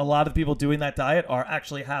do this. A lot of the people doing that diet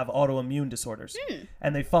actually have autoimmune disorders.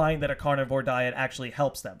 And they find that a carnivore diet actually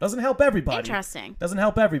helps them. Doesn't help everybody. Interesting. Doesn't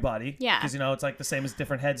help everybody. Yeah. Because, it's like the same as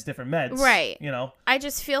different heads, different meds. Right. I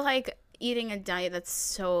just feel like eating a diet that's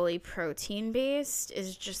solely protein-based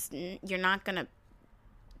is just, you're not going to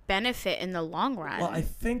benefit in the long run. Well, I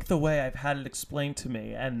think the way I've had it explained to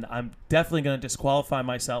me, and I'm definitely going to disqualify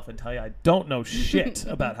myself and tell you I don't know shit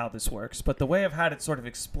about how this works, but the way I've had it sort of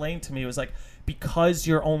explained to me was like, because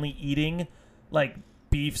you're only eating like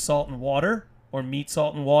beef, salt, and water, or meat,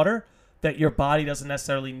 salt, and water, that your body doesn't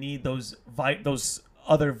necessarily need those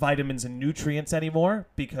other vitamins and nutrients anymore,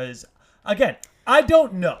 because, again, I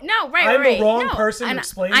don't know. No, right. I'm the wrong person to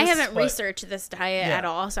explain this. I haven't researched this diet at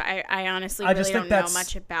all, so I honestly really don't know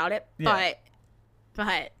much about it. Yeah.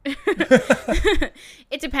 But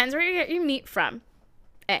it depends where you get your meat from.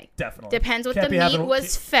 Definitely. Depends what the meat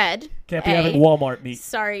was fed. Can't be having Walmart meat.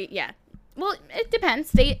 Sorry, yeah. Well, it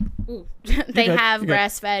depends. They have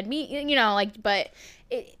grass-fed meat, but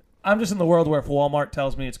I'm just in the world where if Walmart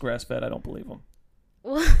tells me it's grass-fed, I don't believe them.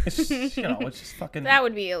 It's just, it's just fucking... That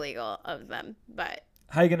would be illegal of them, but...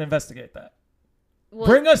 How are you going to investigate that? Well,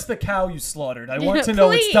 bring us the cow you slaughtered. I want to know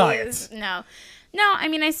its diet. No, I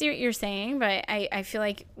mean, I see what you're saying, but I feel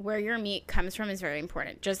like where your meat comes from is very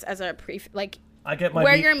important. Just as a I get my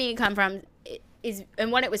where your meat come from is,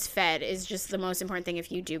 and what it was fed is just the most important thing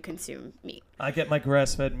if you do consume meat. I get my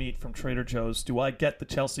grass-fed meat from Trader Joe's. Do I get the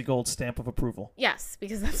Chelsea Gold stamp of approval? Yes,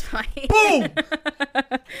 because that's fine. Boom!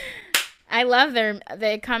 I love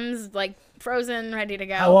it comes like frozen, ready to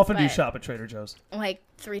go. How often do you shop at Trader Joe's? Like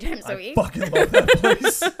 3 times a week. I fucking love that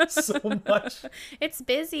place so much. It's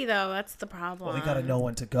busy though. That's the problem. Well, you gotta know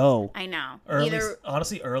when to go. I know.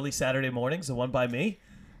 Honestly, early Saturday mornings, the one by me.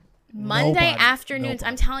 Monday afternoons.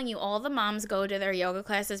 I'm telling you, all the moms go to their yoga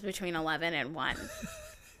classes between 11 and 1.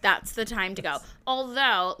 That's the time to go.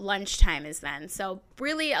 Although lunchtime is then. So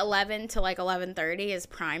really 11 to like 11:30 is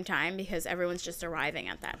prime time because everyone's just arriving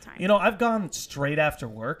at that time. I've gone straight after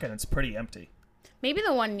work and it's pretty empty. Maybe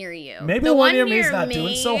the one near you. Maybe the one near me is not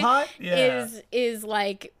doing so hot. Yeah. Is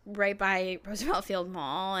like right by Roosevelt Field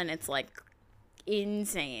Mall and it's like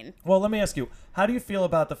insane. Well, let me ask you, how do you feel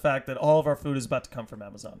about the fact that all of our food is about to come from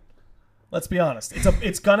Amazon? Let's be honest.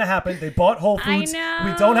 It's gonna happen. They bought Whole Foods. I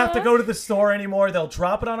know. We don't have to go to the store anymore. They'll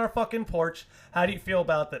drop it on our fucking porch. How do you feel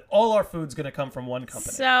about that? All our food's gonna come from one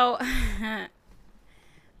company. So,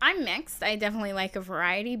 I'm mixed. I definitely like a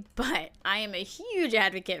variety, but I am a huge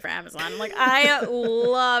advocate for Amazon. Like, I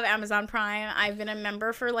love Amazon Prime. I've been a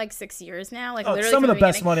member for like 6 years now. Like, literally some of from the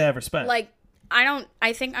best beginning. money I ever spent. Like, I don't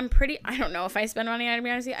know if I spend money on it, to be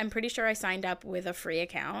honest with you. I'm pretty sure I signed up with a free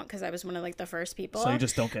account because I was one of like the first people. So you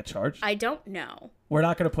just don't get charged? I don't know. We're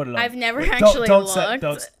not gonna put it on. I've never Wait, actually don't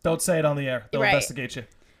looked. Don't say it on the air. They'll Right. investigate you.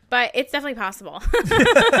 But it's definitely possible.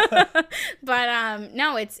 But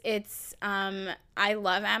no, it's I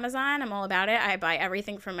love Amazon. I'm all about it. I buy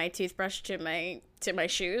everything from my toothbrush to my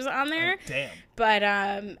shoes on there. Oh, damn. But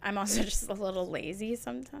I'm also just a little lazy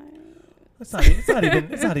sometimes.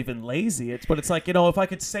 It's not even lazy. It's like, if I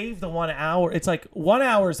could save the 1 hour, it's like 1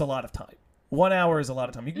 hour is a lot of time. 1 hour is a lot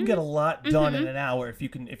of time. You can get a lot done in an hour if you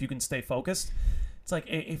can stay focused. It's like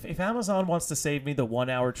if Amazon wants to save me the 1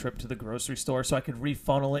 hour trip to the grocery store so I could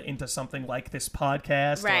refunnel it into something like this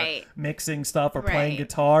podcast Right. or mixing stuff or playing Right.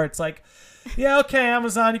 guitar, it's like, yeah, okay,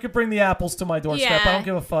 Amazon, you could bring the apples to my doorstep. Yeah. I don't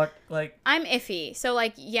give a fuck. Like, I'm iffy. So,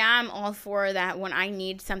 like, yeah, I'm all for that when I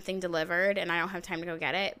need something delivered and I don't have time to go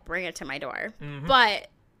get it, bring it to my door. But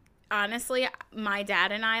honestly, my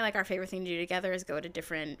dad and I, like, our favorite thing to do together is go to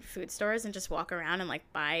different food stores and just walk around and, like,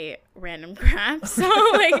 buy random crap. So,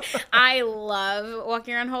 like, I love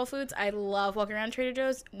walking around Whole Foods. I love walking around Trader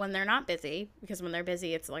Joe's when they're not busy, because when they're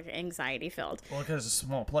busy, it's, like, anxiety filled. well, because it's a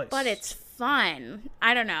small place. But it's fun.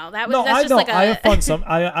 I don't know. That's I just know. like a... I have fun.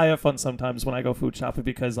 I have fun sometimes when I go food shopping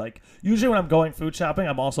because, like, usually when I'm going food shopping,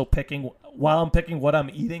 I'm also picking what I'm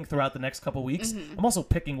eating throughout the next couple weeks. I'm also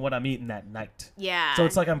picking what I'm eating that night. Yeah. So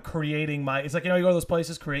it's like I'm creating it's like, you go to those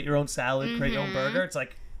places, create your own salad, create your own burger. It's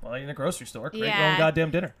like, well, you're in a grocery store, create your own goddamn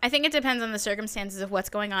dinner. I think it depends on the circumstances of what's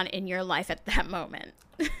going on in your life at that moment.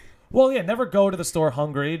 Well, yeah, never go to the store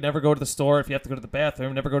hungry. Never go to the store if you have to go to the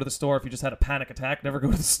bathroom. Never go to the store if you just had a panic attack. Never go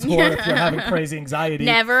to the store if you're having crazy anxiety.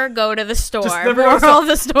 Never go to the store. never go to Moral of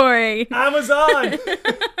the story. Amazon!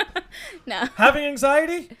 No. Having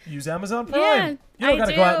anxiety? Use Amazon Prime. Yeah, you don't I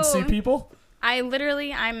gotta go out and do. see people. I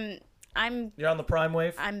literally, I'm You're on the Prime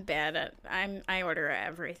wave bad at, I order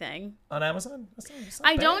everything. on Amazon? That's not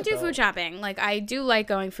I don't bad, do though. food shopping. Like, I do like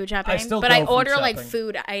going food shopping, still but go I food order like shopping.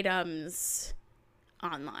 food items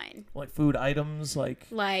online. Like food items,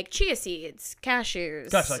 Like chia seeds,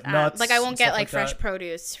 cashews. Gosh, like nuts Like, I and won't get stuff like like fresh that.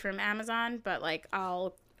 produce from Amazon, but like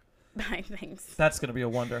I'll buy things. that's gonna be a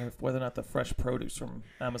wonder whether or not the fresh produce from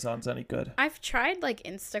Amazon's any good. I've tried like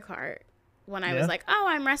Instacart when I Yeah? was like, oh,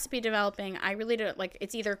 I'm recipe developing. I really do like,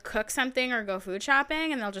 it's either cook something or go food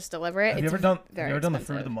shopping and they'll just deliver it. Have you It's ever done very the Fruit of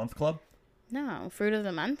expensive. the Month Club? No, fruit of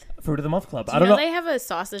the month. Fruit of the Month Club. Do I you don't know know. they have a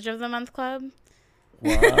sausage of the month club?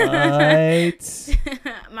 What?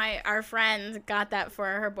 Our friend got that for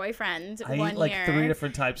her boyfriend I one eat like year. 3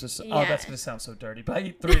 different types of. Oh, Yeah. that's gonna sound so dirty, but I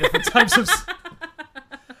eat 3 different types of.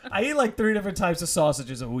 I eat like 3 different types of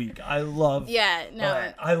sausages a week. I love. Yeah,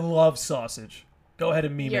 no, I love sausage. Go ahead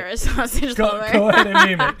and meme you're it. a sausage Go lover. ahead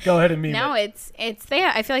and meme it. Go ahead and meme No, it. it's they.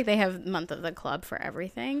 I feel like they have month of the club for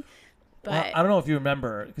everything, but Well, I don't know if you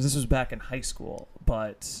remember because this was back in high school,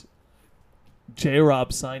 but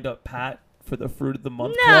J-Rob signed up Pat for the Fruit of the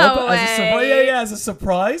Month No Club as a surprise. way. Yeah, as a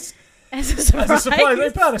surprise. as a surprise, As a surprise, hey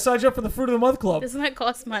Pat, I signed you up for the Fruit of the Month Club. doesn't that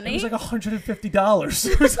cost It money? was like $150.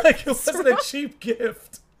 It was like it wasn't a cheap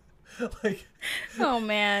gift. Like Oh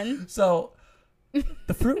man, so,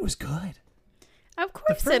 the fruit was good. of The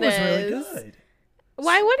course fruit it was is. really good.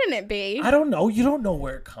 Why wouldn't it be? I don't know. You don't know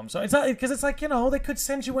where it comes from. It's not because it's like they could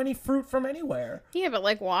send you any fruit from anywhere. Yeah, but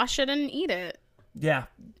like wash it and eat it. Yeah.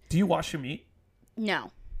 Do you wash your meat?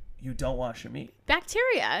 No. You don't wash your meat.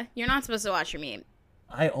 Bacteria. You're not supposed to wash your meat.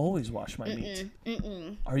 I always wash my meat.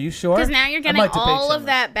 Are you sure? Because now you're I getting might debate all you on of this.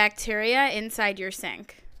 that bacteria inside your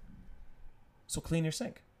sink. So clean your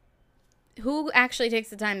sink. Who actually takes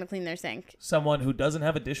the time to clean their sink? Someone who doesn't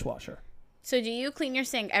have a dishwasher. So do you clean your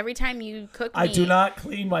sink every time you cook meat? I do not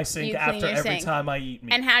clean my sink You clean after your every sink. time I eat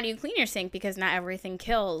meat. And how do you clean your sink? Because not everything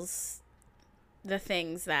kills the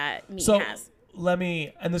things that meat So has. let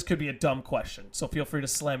me, and this could be a dumb question, so feel free to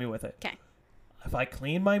slam me with it. Okay. If I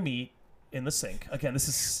clean my meat in the sink, again, this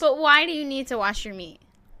is But why do you need to wash your meat?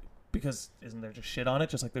 because isn't there just shit on it,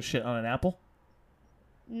 just like there's shit on an apple?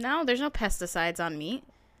 No, there's no pesticides on meat.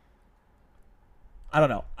 I don't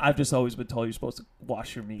know. I've just always been told you're supposed to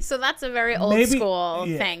wash your meat. So that's a very old Maybe- school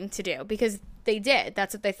yeah. thing to do because they did.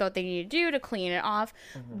 That's what they thought they needed to do to clean it off.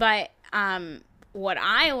 Mm-hmm. But what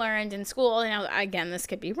I learned in school, again, this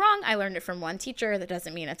could be wrong. I learned it from one teacher. That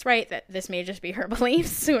doesn't mean it's right. That this may just be her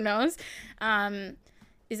beliefs. Who knows?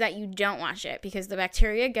 is that you don't wash it because the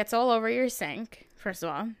bacteria gets all over your sink, first of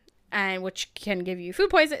all, and which can give you food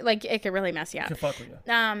poison. Like, it could really mess you up. Can fuck with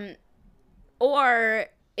you. Or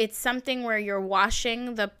it's something where you're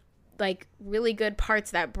washing the, like, really good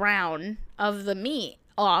parts, that brown of the meat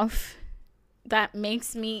off. That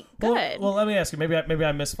makes meat good. Well, let me ask you. Maybe I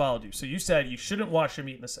misfollowed you. So you said you shouldn't wash your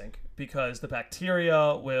meat in the sink because the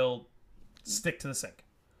bacteria will stick to the sink.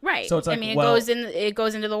 Right. So it's like, it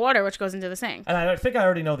goes into the water, which goes into the sink. And I think I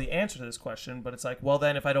already know the answer to this question, but it's like, well,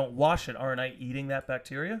 then if I don't wash it, aren't I eating that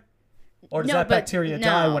bacteria? Or does that bacteria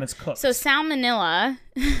die when it's cooked? So salmonella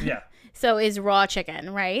Yeah. so is raw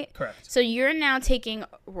chicken, right? Correct. So you're now taking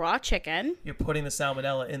raw chicken You're putting the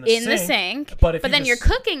salmonella in the sink. But then you're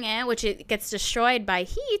cooking it, which it gets destroyed by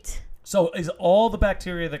heat. So is all the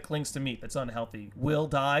bacteria that clings to meat that's unhealthy will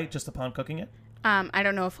die just upon cooking it? I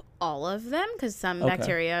don't know if all of them, because some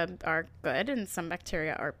bacteria are good and some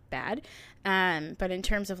bacteria are bad. But in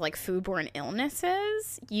terms of like foodborne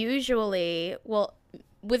illnesses, usually, well,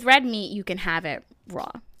 with red meat, you can have it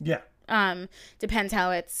raw. Yeah. Depends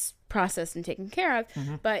how it's processed and taken care of.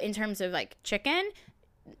 Mm-hmm. But in terms of like chicken,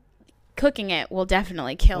 cooking it will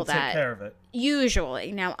definitely kill that. Take care of it.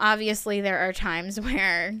 Usually. Now, obviously, there are times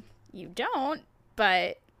where you don't,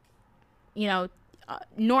 but,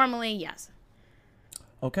 normally, yes.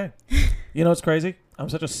 Okay. You know what's crazy? I'm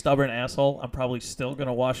such a stubborn asshole. I'm probably still going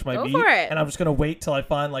to wash my meat. Go for it. And I'm just going to wait till I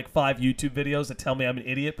find like 5 YouTube videos that tell me I'm an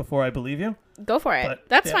idiot before I believe you. Go for it. But,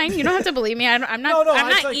 That's fine. You don't have to believe me. I'm not. No, I'm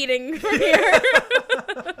not like... eating from here.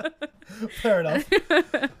 Fair enough.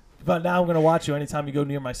 But now I'm going to watch you. Anytime you go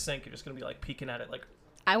near my sink, you're just going to be like peeking at it like...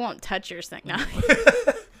 I won't touch your sink now.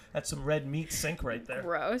 That's some red meat sink right there.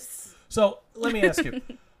 Gross. So let me ask you.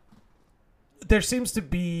 There seems to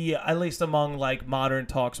be, at least among like modern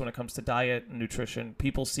talks when it comes to diet and nutrition,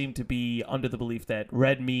 people seem to be under the belief that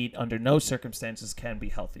red meat under no circumstances can be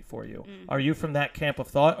healthy for you. Are you from that camp of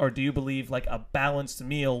thought, or do you believe like a balanced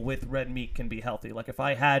meal with red meat can be healthy? Like if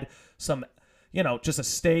I had some, just a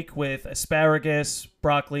steak with asparagus,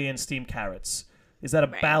 broccoli, and steamed carrots, is that a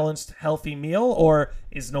balanced, healthy meal, or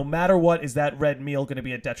is no matter what, is that red meal going to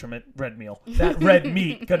be a detriment? That red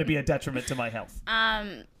meat going to be a detriment to my health?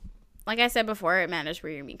 Like I said before, it matters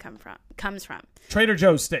where your meat comes from. Trader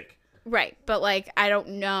Joe's steak. Right, but like I don't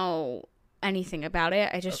know anything about it.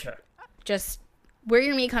 I just where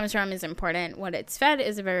your meat comes from is important. What it's fed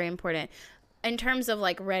is very important. In terms of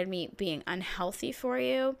like red meat being unhealthy for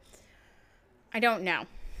you, I don't know.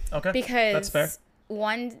 Okay, because that's fair.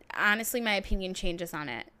 Honestly, my opinion changes on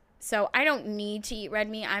it. So I don't need to eat red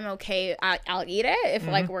meat. I'm okay. I'll eat it. If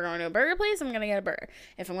like we're going to a burger place, I'm going to get a burger.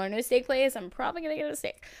 If I'm going to a steak place, I'm probably going to get a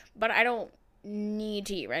steak. But I don't need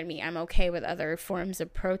to eat red meat. I'm okay with other forms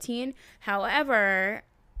of protein. However,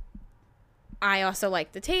 I also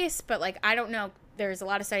like the taste, but like I don't know. There's a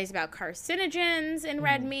lot of studies about carcinogens in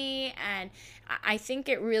red meat, and I think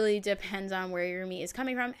it really depends on where your meat is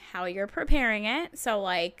coming from, how you're preparing it. So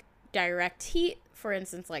like direct heat, for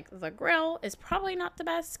instance, like the grill is probably not the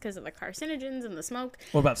best because of the carcinogens and the smoke.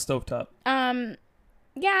 What about stovetop?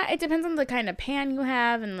 Yeah, it depends on the kind of pan you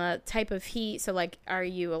have and the type of heat. So like, are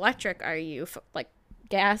you electric? Are you like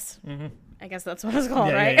gas? Mm-hmm. I guess that's what it's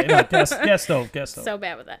called, right? Yeah, gas stove. So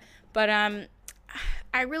bad with that. But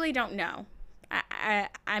I really don't know.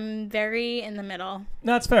 I'm very in the middle.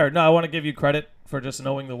 No, that's fair. No, I want to give you credit for just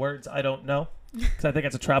knowing the words I don't know, because I think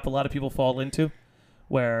it's a trap a lot of people fall into,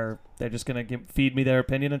 where they're just going to feed me their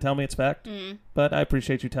opinion and tell me it's fact. But I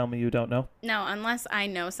appreciate you telling me you don't know. No, unless I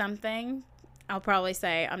know something, I'll probably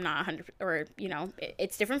say I'm not 100, or,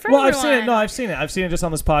 it's different for everyone. I've seen it. No, I've seen it. I've seen it just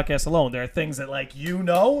on this podcast alone. There are things that, like,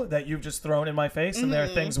 that you've just thrown in my face, and there are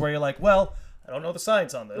things where you're like, well, I don't know the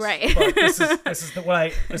science on this. Right. But this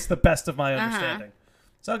is the best of my understanding.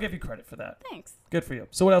 So I'll give you credit for that. Thanks. Good for you.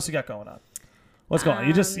 So what else you got going on? What's going on?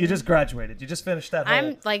 You just graduated. You just finished that whole...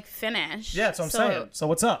 I'm like finished. Yeah, that's what I'm saying. So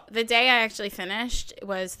what's up? The day I actually finished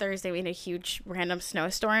was Thursday. We had a huge random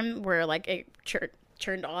snowstorm where like it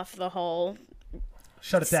turned off the whole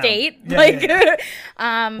Shut it state. Down. Yeah.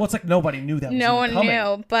 Well, it's like nobody knew that. No one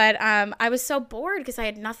knew. But I was so bored because I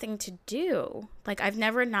had nothing to do. Like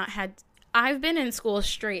I've been in school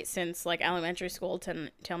straight since like elementary school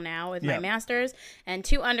till now with my master's and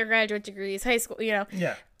 2 undergraduate degrees, high school,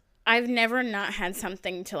 Yeah. I've never not had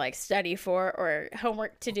something to like study for or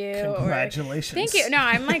homework to do. Congratulations. Thank you. No,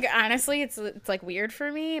 I'm like, honestly, it's like weird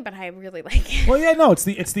for me, but I really like it. Well, yeah, no, it's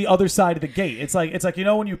the other side of the gate. It's like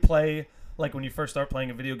when you play, like when you first start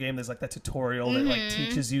playing a video game, there's like that tutorial that like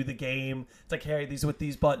teaches you the game. It's like, hey, these are what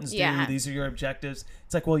these buttons do. These are your objectives.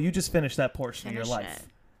 It's like, well, you just finished that portion of your life.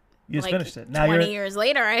 You just finished it. Now 20 years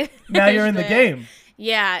later, now you're in the game.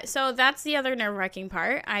 Yeah, so that's the other nerve-wracking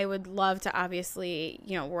part. I would love to obviously,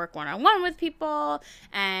 work one-on-one with people,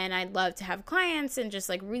 and I'd love to have clients and just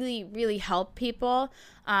like really, really help people.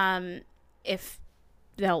 If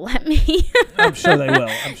they'll let me. I'm sure they will.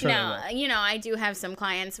 I'm sure they will. I do have some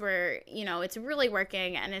clients where, it's really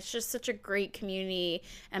working, and it's just such a great community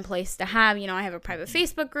and place to have. I have a private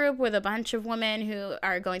Facebook group with a bunch of women who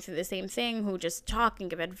are going through the same thing, who just talk and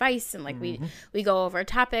give advice, and like we go over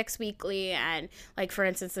topics weekly. And like, for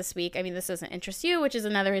instance, this week, I mean, this doesn't interest you, which is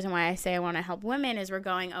another reason why I say I want to help women, is we're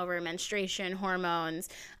going over menstruation, hormones,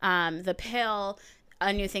 the pill,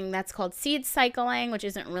 a new thing that's called seed cycling, which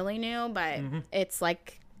isn't really new, but it's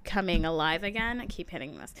like coming alive again. I keep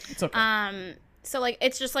hitting this. It's okay. So like,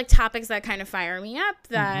 it's just like topics that kind of fire me up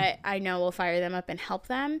that I know will fire them up and help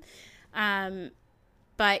them.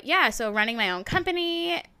 But yeah, so running my own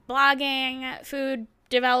company, blogging, food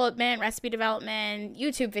development, recipe development,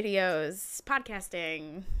 YouTube videos,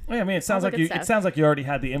 podcasting. Yeah, I mean, it sounds like you already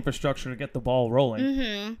had the infrastructure to get the ball rolling.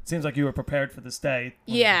 It seems like you were prepared for this day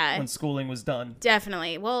when schooling was done.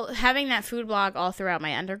 Definitely. Well, having that food blog all throughout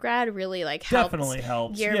my undergrad really like helped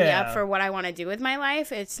gear me up for what I want to do with my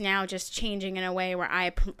life. It's now just changing in a way where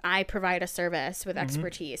I provide a service with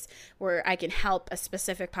expertise where I can help a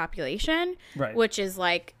specific population, which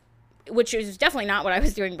is definitely not what I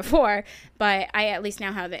was doing before, but I at least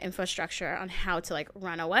now have the infrastructure on how to like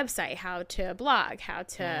run a website, how to blog, how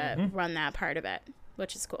to run that part of it,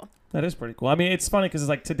 which is cool. That is pretty cool. I mean, it's funny because it's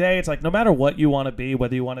like today, it's like no matter what you want to be,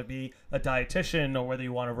 whether you want to be a dietitian or whether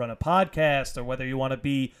you want to run a podcast or whether you want to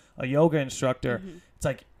be a yoga instructor, it's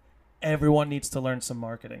like everyone needs to learn some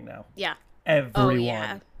marketing now. Yeah. Everyone. Oh,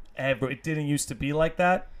 yeah. It didn't used to be like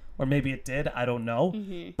that. Or maybe it did. I don't know.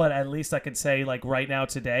 But at least I could say, like, right now,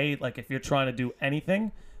 today, like, if you're trying to do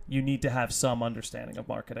anything, you need to have some understanding of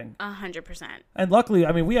marketing. 100%. And luckily,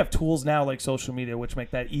 I mean, we have tools now like social media, which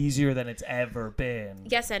make that easier than it's ever been.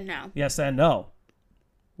 Yes and no. Yes and no.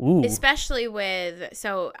 Ooh. Especially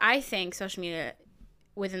so I think social media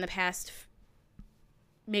within the past,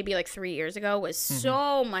 maybe like 3 years ago, was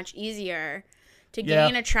so much easier to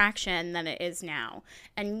gain attraction than it is now.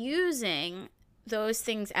 And using those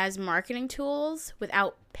things as marketing tools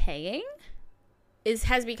without paying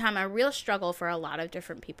has become a real struggle for a lot of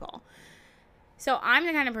different people. So I'm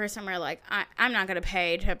the kind of person where like I'm not going to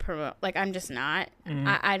pay to promote. Like, I'm just not.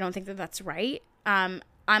 I don't think that that's right. I'm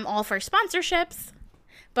all for sponsorships,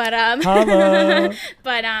 but I'm not,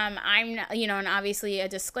 and obviously a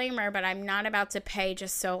disclaimer, but I'm not about to pay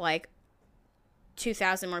just so like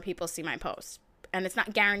 2,000 more people see my post. And it's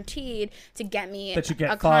not guaranteed to get me that you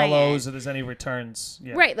get a follows or there's any returns.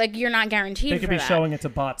 Yeah. Right, like you're not guaranteed. They could be showing it to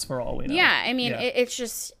bots for all we know. Yeah, I mean, it's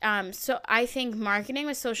just so I think marketing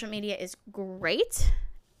with social media is great,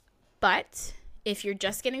 but if you're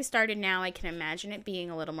just getting started now, I can imagine it being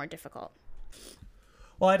a little more difficult.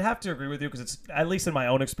 Well, I'd have to agree with you because it's, at least in my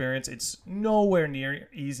own experience, it's nowhere near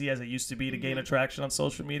easy as it used to be to gain attraction on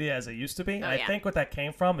social media as it used to be. And I think what that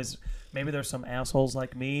came from is maybe there's some assholes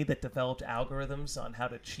like me that developed algorithms on how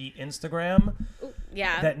to cheat Instagram. Ooh,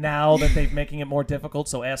 yeah. That now that they're making it more difficult,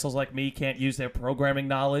 so assholes like me can't use their programming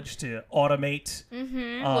knowledge to automate.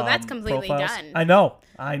 Well, that's completely profiles. done. I know.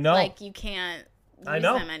 Like, you can't use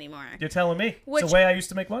them anymore. You're telling me. It's the way I used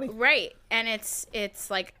to make money. Right. And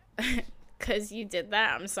it's like... Because you did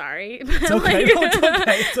that, I'm sorry. It's okay. No, it's okay.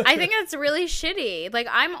 It's okay. I think it's really shitty. Like,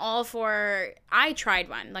 I'm all for. I tried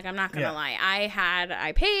one. Like, I'm not gonna lie.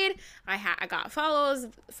 I paid. I got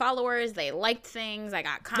followers. They liked things. I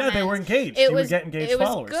got comments. Yeah, they were engaged. You would get engaged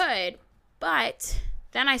followers. It was good, but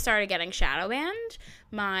then I started getting shadow banned.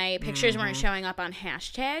 My pictures weren't showing up on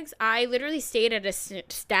hashtags. I literally stayed at a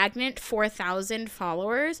stagnant 4,000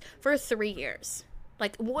 followers for 3 years.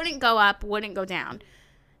 Like, wouldn't go up, wouldn't go down.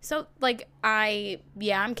 So, like,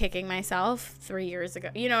 I'm kicking myself 3 years ago.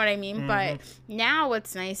 You know what I mean? But now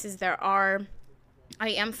what's nice is I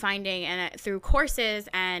am finding, and through courses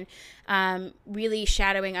and really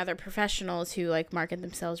shadowing other professionals who, like, market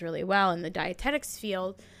themselves really well in the dietetics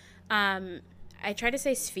field. I try to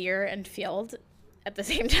say sphere and field at the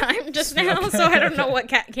same time just now, so I don't know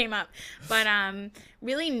what came up. But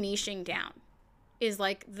really niching down is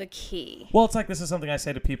like the key. Well, it's like, this is something I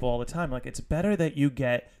say to people all the time. Like, it's better that you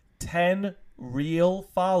get 10 real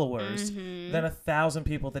followers than 1,000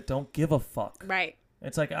 people that don't give a fuck. Right.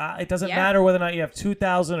 It's like, it doesn't matter whether or not you have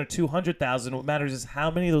 2,000 or 200,000. What matters is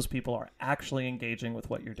how many of those people are actually engaging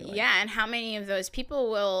with what you're doing. Yeah, and how many of those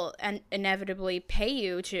people will inevitably pay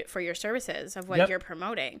you for your services of what you're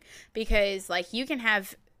promoting. Because, like, you can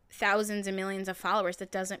have thousands and millions of followers.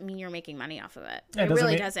 That doesn't mean you're making money off of it. It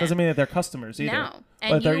really doesn't. Doesn't mean that they're customers either. No,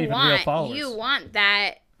 and they're even real followers. You want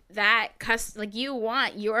that like you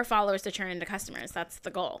want your followers to turn into customers. That's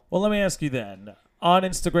the goal. Well, let me ask you then. On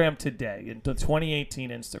Instagram today, in the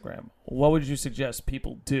 2018 Instagram, what would you suggest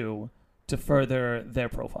people do to further their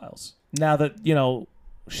profiles? Now that,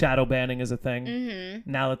 shadow banning is a thing,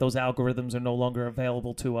 now that those algorithms are no longer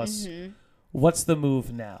available to us, what's the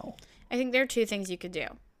move now? I think there are two things you could do.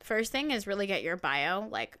 First thing is really get your bio,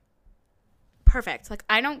 like, perfect. Like,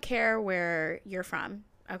 I don't care where you're from,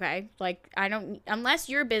 okay? Like, unless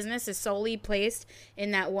your business is solely placed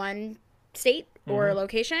in that one state or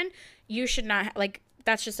location, you should not, like,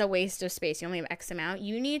 that's just a waste of space. You only have X amount.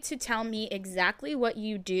 You need to tell me exactly what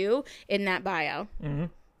you do in that bio.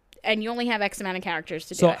 And you only have X amount of characters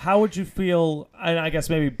to do it. So how would you feel, and I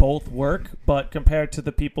guess maybe both work, but compared to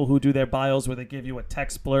the people who do their bios where they give you a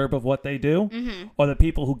text blurb of what they do, or the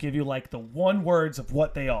people who give you like the one words of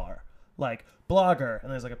what they are, like blogger, and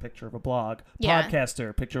there's like a picture of a blog,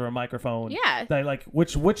 podcaster, picture of a microphone. Yeah. They like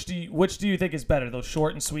which do you think is better? Those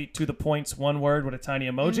short and sweet, to the points, one word with a tiny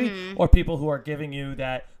emoji, or people who are giving you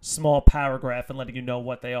that small paragraph and letting you know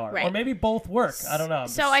what they are? Right. Or maybe both work. I don't know.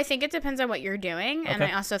 So I think it depends on what you're doing, and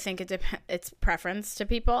I also think it's preference to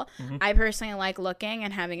people. I personally like looking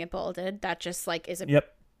and having it bolded. That just like is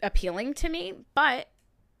appealing to me, but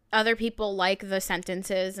other people like the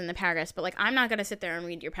sentences and the paragraphs, but like I'm not going to sit there and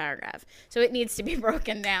read your paragraph. So it needs to be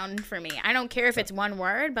broken down for me. I don't care if it's one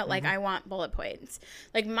word, but like I want bullet points.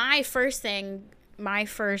 Like I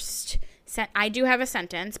do have a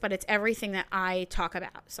sentence, but it's everything that I talk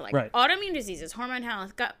about. So like autoimmune diseases, hormone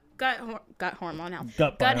health, gut hormone health,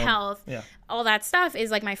 gut health, all that stuff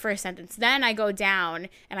is like my first sentence. Then I go down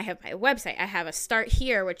and I have my website. I have a start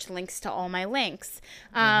here, which links to all my links.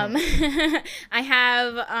 I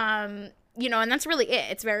have, and that's really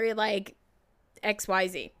it. It's very like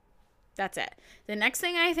XYZ. That's it. The next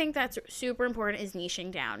thing I think that's super important is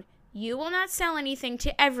niching down. You will not sell anything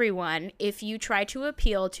to everyone if you try to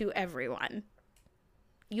appeal to everyone.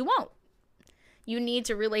 You won't. You need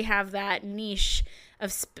to really have that niche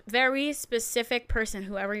of very specific person,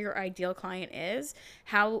 whoever your ideal client is.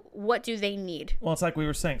 What do they need? Well, it's like we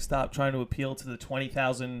were saying, stop trying to appeal to the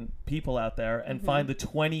 20,000 people out there and find the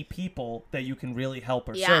 20 people that you can really help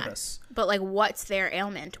or service. But like, what's their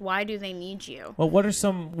ailment? Why do they need you? Well,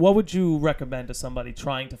 what would you recommend to somebody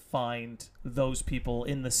trying to find those people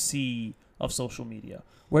in the sea of social media?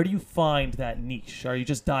 Where do you find that niche? Are you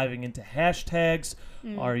just diving into hashtags?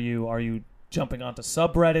 Are you jumping onto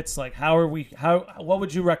subreddits? Like, what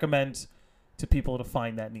would you recommend to people to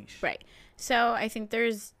find that niche? Right. So I think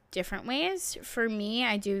there's different ways. For me,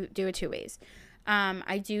 I do it two ways.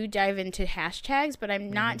 I do dive into hashtags, but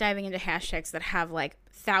I'm not diving into hashtags that have like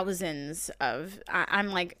thousands of, I'm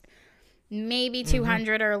like maybe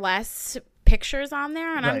 200 or less pictures on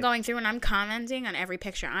there, and I'm going through and I'm commenting on every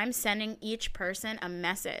picture. I'm sending each person a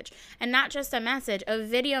message, and not just a message, a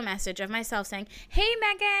video message of myself saying, hey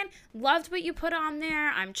Megan, loved what you put on there.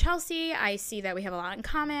 I'm Chelsea. I see that we have a lot in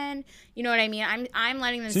common. You know what I mean? I'm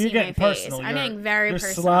letting them see my face. I'm getting very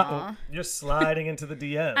personal. You're sliding into the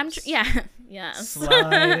DMs. Yes.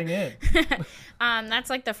 Sliding in. That's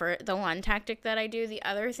like the one tactic that I do. The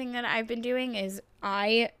other thing that I've been doing is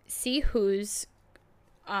I see who's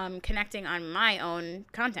connecting on my own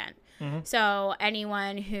content. So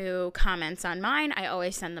anyone who comments on mine, I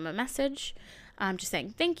always send them a message just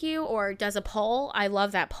saying thank you, or does a poll. I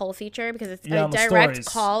love that poll feature because it's a direct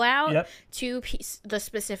call out to the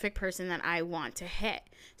specific person that I want to hit.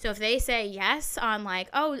 So if they say yes on like,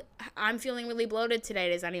 oh, I'm feeling really bloated today.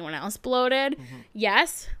 Does anyone else bloated?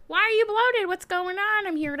 Yes. Why are you bloated? What's going on?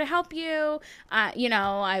 I'm here to help you.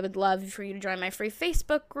 I would love for you to join my free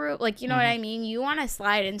Facebook group. Like, you know what I mean? You want to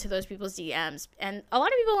slide into those people's DMs. And a lot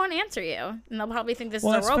of people won't answer you. And they'll probably think this is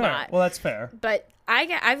a robot. Fair. Well, that's fair. But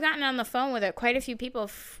I've gotten on the phone with quite a few people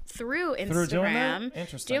through Instagram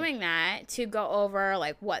doing that to go over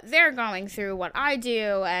like what they're going through, what I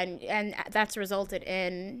do, and that's resulted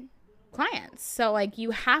in clients. So like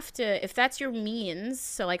you have to, if that's your means,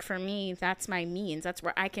 so like for me, that's my means. That's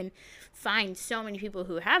where I can find so many people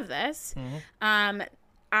who have this.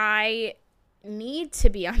 I need to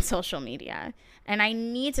be on social media, and I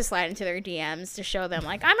need to slide into their DMs to show them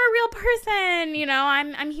like I'm a real person,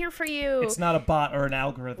 I'm here for you. It's not a bot or an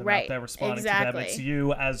algorithm out there responding to them. It's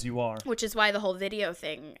you as you are. Which is why the whole video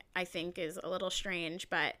thing I think is a little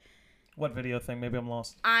strange, but what video thing? Maybe I'm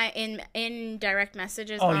lost. In direct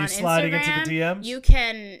messages on Instagram, sliding into the DMs? You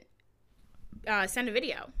can send a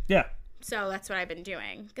video. Yeah. So that's what I've been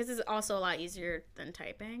doing, because it's also a lot easier than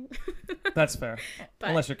typing. That's fair.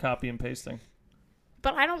 Unless you're copy and pasting.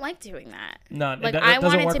 But I don't like doing that. No, like it I doesn't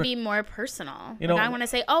want it work to with- be more personal. You know- I want to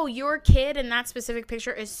say, oh, your kid in that specific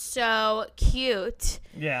picture is so cute.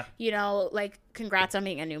 Yeah. You know, like congrats on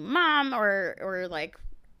being a new mom, or like,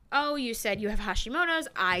 oh, you said you have Hashimoto's.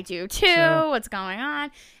 I do too. Sure. What's going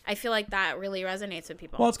on? I feel like that really resonates with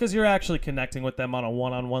people. Well, it's because you're actually connecting with them on a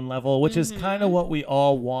one-on-one level, which is kind of what we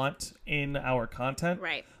all want in our content.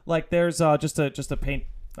 Right. Like there's just to paint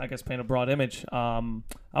a broad image.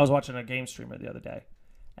 I was watching a game streamer the other day,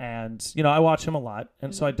 and I watch him a lot,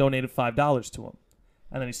 and so I donated $5 to him,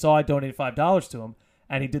 and then he saw I donated $5 to him,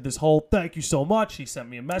 and he did this whole thank you so much. He sent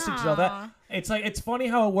me a message and all that. Aw. It's like it's funny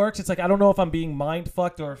how it works. It's like I don't know if I'm being mind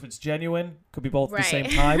fucked or if it's genuine. Could be both at the same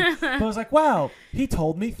Right. time. But I was like, wow, he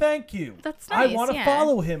told me thank you. That's I nice, want to yeah.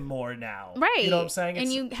 follow him more now. Right. You know what I'm saying? And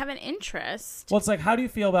It's- you have an interest. well, it's like, how do you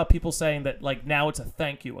feel about people saying that, like, now it's a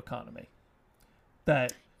thank you economy?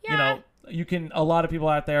 That, Yeah. you can, a lot of people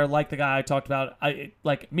out there, like the guy I talked about,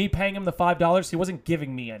 like, me paying him the $5, he wasn't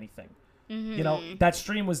giving me anything. That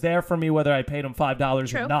stream was there for me whether I paid him $5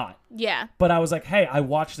 True. or not. Yeah. But I was like, hey, I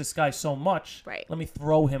watch this guy so much. Right. Let me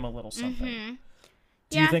throw him a little something.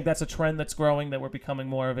 Do you Yeah. think that's a trend that's growing, that we're becoming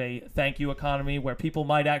more of a thank you economy where people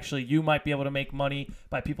might actually, you might be able to make money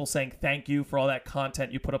by people saying thank you for all that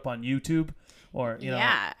content you put up on YouTube? Or,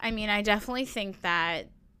 Yeah. I mean, I definitely think that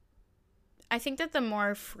the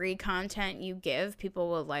more free content you give, people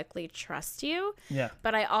will likely trust you. Yeah.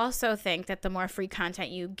 But I also think that the more free content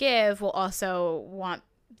you give will also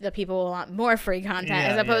the people will want more free content Yeah,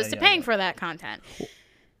 as opposed yeah, to yeah, paying yeah. for that content.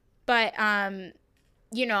 But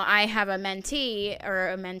I have a mentee or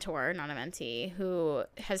a mentor, not a mentee, who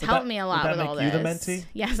has helped me a lot would that with all make this. you the mentee?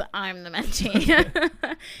 Yes, I'm the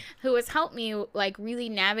mentee. Who has helped me like really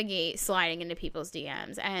navigate sliding into people's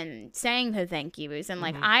DMs and saying the thank yous. And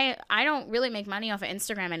like I don't really make money off of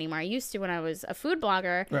Instagram anymore. I used to when I was a food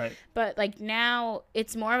blogger. Right. But like now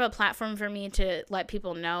it's more of a platform for me to let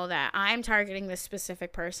people know that I'm targeting this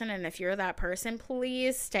specific person, and if you're that person,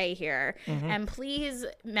 please stay here and please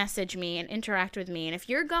message me and interact with me. And if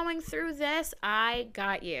you're going through this, I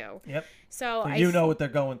got you. Yep. So You know what they're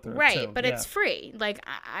going through. right, too. but Yeah. it's free. Like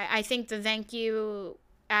I think the thank you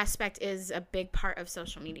aspect is a big part of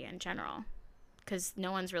social media in general, because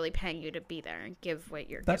no one's really paying you to be there and give what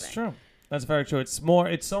you're That's giving. true. That's very true. It's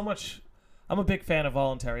so much. I'm a big fan of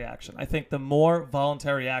voluntary action. I think the more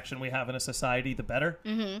voluntary action we have in a society, the better.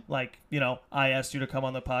 Mm-hmm. Like, I asked you to come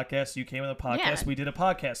on the podcast. You came on the podcast. Yeah. We did a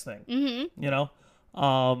podcast thing.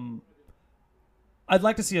 Mm-hmm. I'd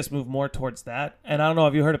like to see us move more towards that. And I don't know,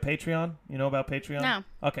 have you heard of Patreon? You know about Patreon? No.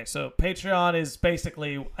 Okay, so Patreon is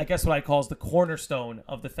basically, I guess what I call is the cornerstone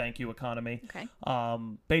of the thank you economy. Okay.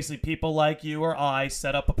 Basically, people like you or I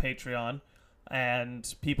set up a Patreon,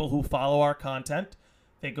 and people who follow our content,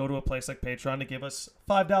 they go to a place like Patreon to give us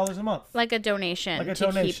 $5 a month. Like a donation Like a to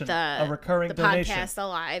donation, keep a recurring the donation. podcast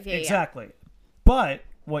alive. Yeah, Exactly. But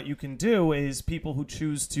what you can do is people who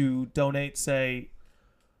choose to donate, say,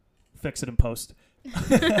 fix it in post.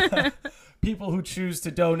 People who choose to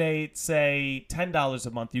donate, say, $10 a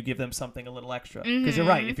month, you give them something a little extra. Because you're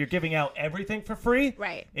right. If you're giving out everything for free,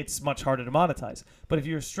 Right. it's much harder to monetize. But if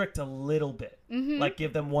you restrict a little bit, like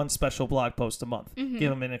give them one special blog post a month, give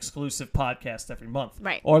them an exclusive podcast every month,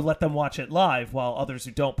 Right. or let them watch it live while others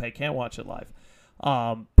who don't pay can't watch it live.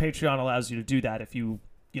 Patreon allows you to do that if you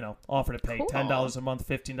offer to pay Cool. $10 a month,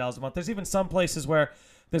 $15 a month. There's even some places where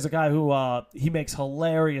there's a guy who he makes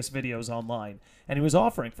hilarious videos online, and he was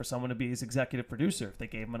offering for someone to be his executive producer if they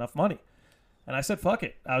gave him enough money. And I said, fuck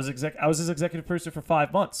it. I was his executive producer for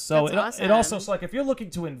 5 months. So That's it also, awesome. so like if you're looking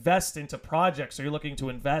to invest into projects, or you're looking to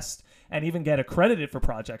invest and even get accredited for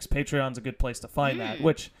projects, Patreon's a good place to find that,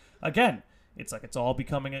 which again, it's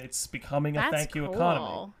becoming a That's thank you cool.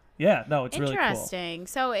 economy. Yeah, no, it's really cool. Interesting.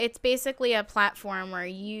 So it's basically a platform where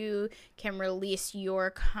you can release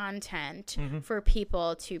your content for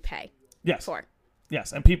people to pay Yes. for.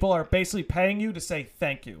 Yes, and people are basically paying you to say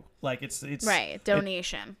thank you. Like it's Right.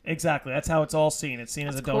 Donation. Exactly. That's how it's all seen. It's seen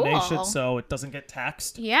as a That's donation, cool. so it doesn't get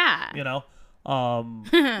taxed. Yeah.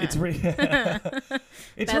 It's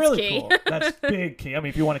it's That's really key. cool. That's big key. I mean,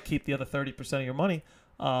 if you want to keep the other 30% of your money,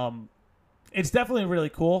 it's definitely really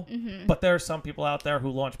cool. But there are some people out there who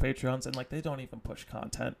launch Patreons and like they don't even push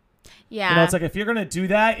content. Yeah. It's like if you're gonna do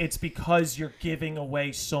that, it's because you're giving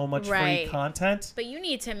away so much Right. free content. But you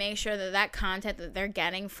need to make sure that content that they're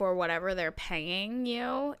getting for whatever they're paying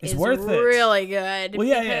you It's is worth it. really good. Well,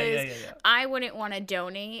 yeah. because I wouldn't want to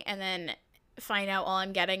donate and then find out all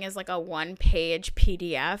I'm getting is like a 1-page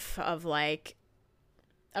PDF of like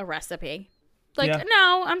a recipe. Like, Yeah.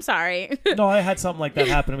 no, I'm sorry. No, I had something like that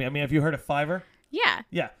happen to me. I mean, have you heard of Fiverr? Yeah.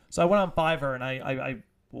 Yeah. So I went on Fiverr and I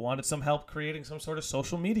wanted some help creating some sort of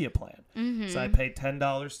social media plan. Mm-hmm. So I paid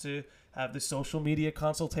 $10 to have the social media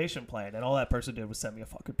consultation plan, and all that person did was send me a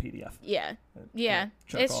fucking PDF. Yeah.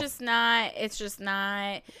 It's just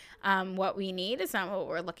not what we need. It's not what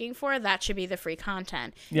we're looking for. That should be the free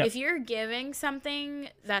content. Yep. If you're giving something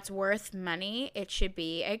that's worth money, it should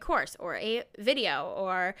be a course or a video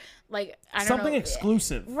or like something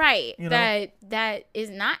exclusive. Right. You know? That is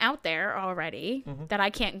not out there already, that I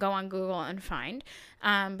can't go on Google and find.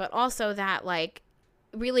 But also that like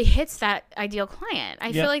really hits that ideal client.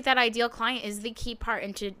 I feel like that ideal client is the key part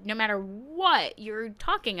into no matter what you're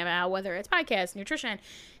talking about, whether it's podcast, nutrition,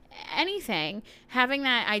 anything, having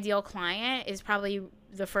that ideal client is probably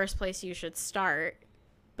the first place you should start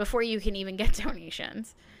before you can even get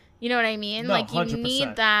donations. You know what I mean? No, like you 100%.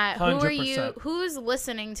 need that. 100%. Who are you? Who's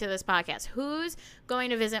listening to this podcast? Who's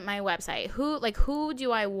going to visit my website? Who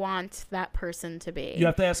do I want that person to be? You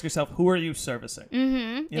have to ask yourself, who are you servicing?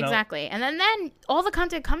 Mm-hmm. Exactly. And then all the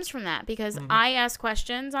content comes from that because I ask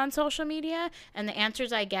questions on social media and the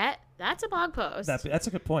answers I get, that's a blog post. That's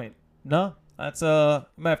a good point. No, that's I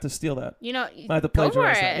might have to steal that. You know, I have to go for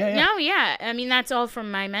plagiarize it. that. Yeah. No, yeah. I mean, that's all from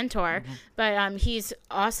my mentor, but he's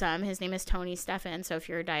awesome. His name is Tony Steffen. So if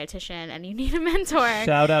you're a dietitian and you need a mentor,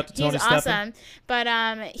 Shout out to Tony he's Steffen. awesome.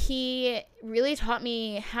 But he really taught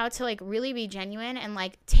me how to like really be genuine and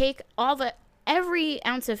like take every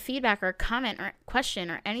ounce of feedback or comment or question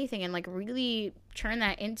or anything and like really turn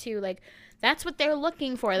that into like that's what they're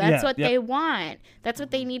looking for. That's what they want. That's what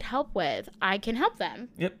they need help with. I can help them.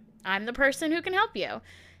 Yep. I'm the person who can help you.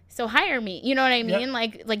 So hire me. You know what I mean?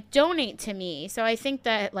 Yep. Like donate to me. So I think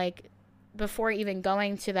that like before even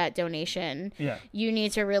going to that donation, you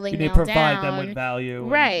need to really nail provide down them with value.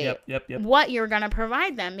 Right. Yep. What you're going to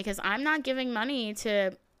provide them because I'm not giving money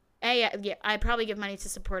to I probably give money to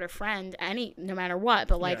support a friend no matter what,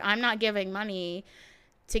 but like I'm not giving money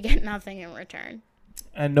to get nothing in return.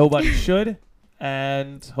 And nobody should,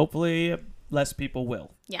 and hopefully less people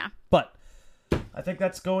will. Yeah. But I think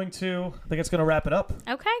it's going to wrap it up.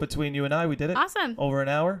 Okay. Between you and I, we did it. Awesome. Over an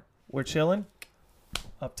hour. We're chilling.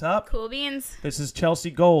 Up top. Cool beans. This is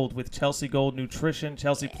Chelsea Gold with Chelsea Gold Nutrition.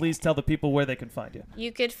 Chelsea, please tell the people where they can find you.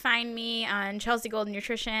 You could find me on Chelsea Gold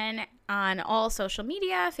Nutrition on all social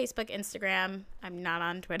media, Facebook, Instagram. I'm not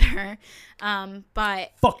on Twitter.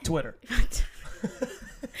 But fuck Twitter.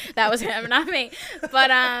 That was him, not me.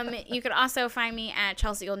 But you could also find me at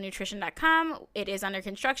chelseagoldnutrition.com. It is under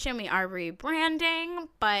construction. We are rebranding,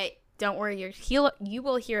 but don't worry, you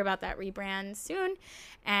will hear about that rebrand soon.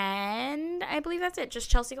 And I believe that's it. Just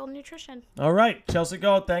Chelsea Gold Nutrition. All right. Chelsea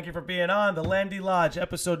Gold, thank you for being on the Landy Lodge,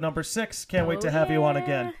 episode number 6. Can't wait to have you on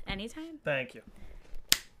again. Anytime. Thank you.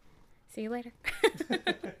 See you later.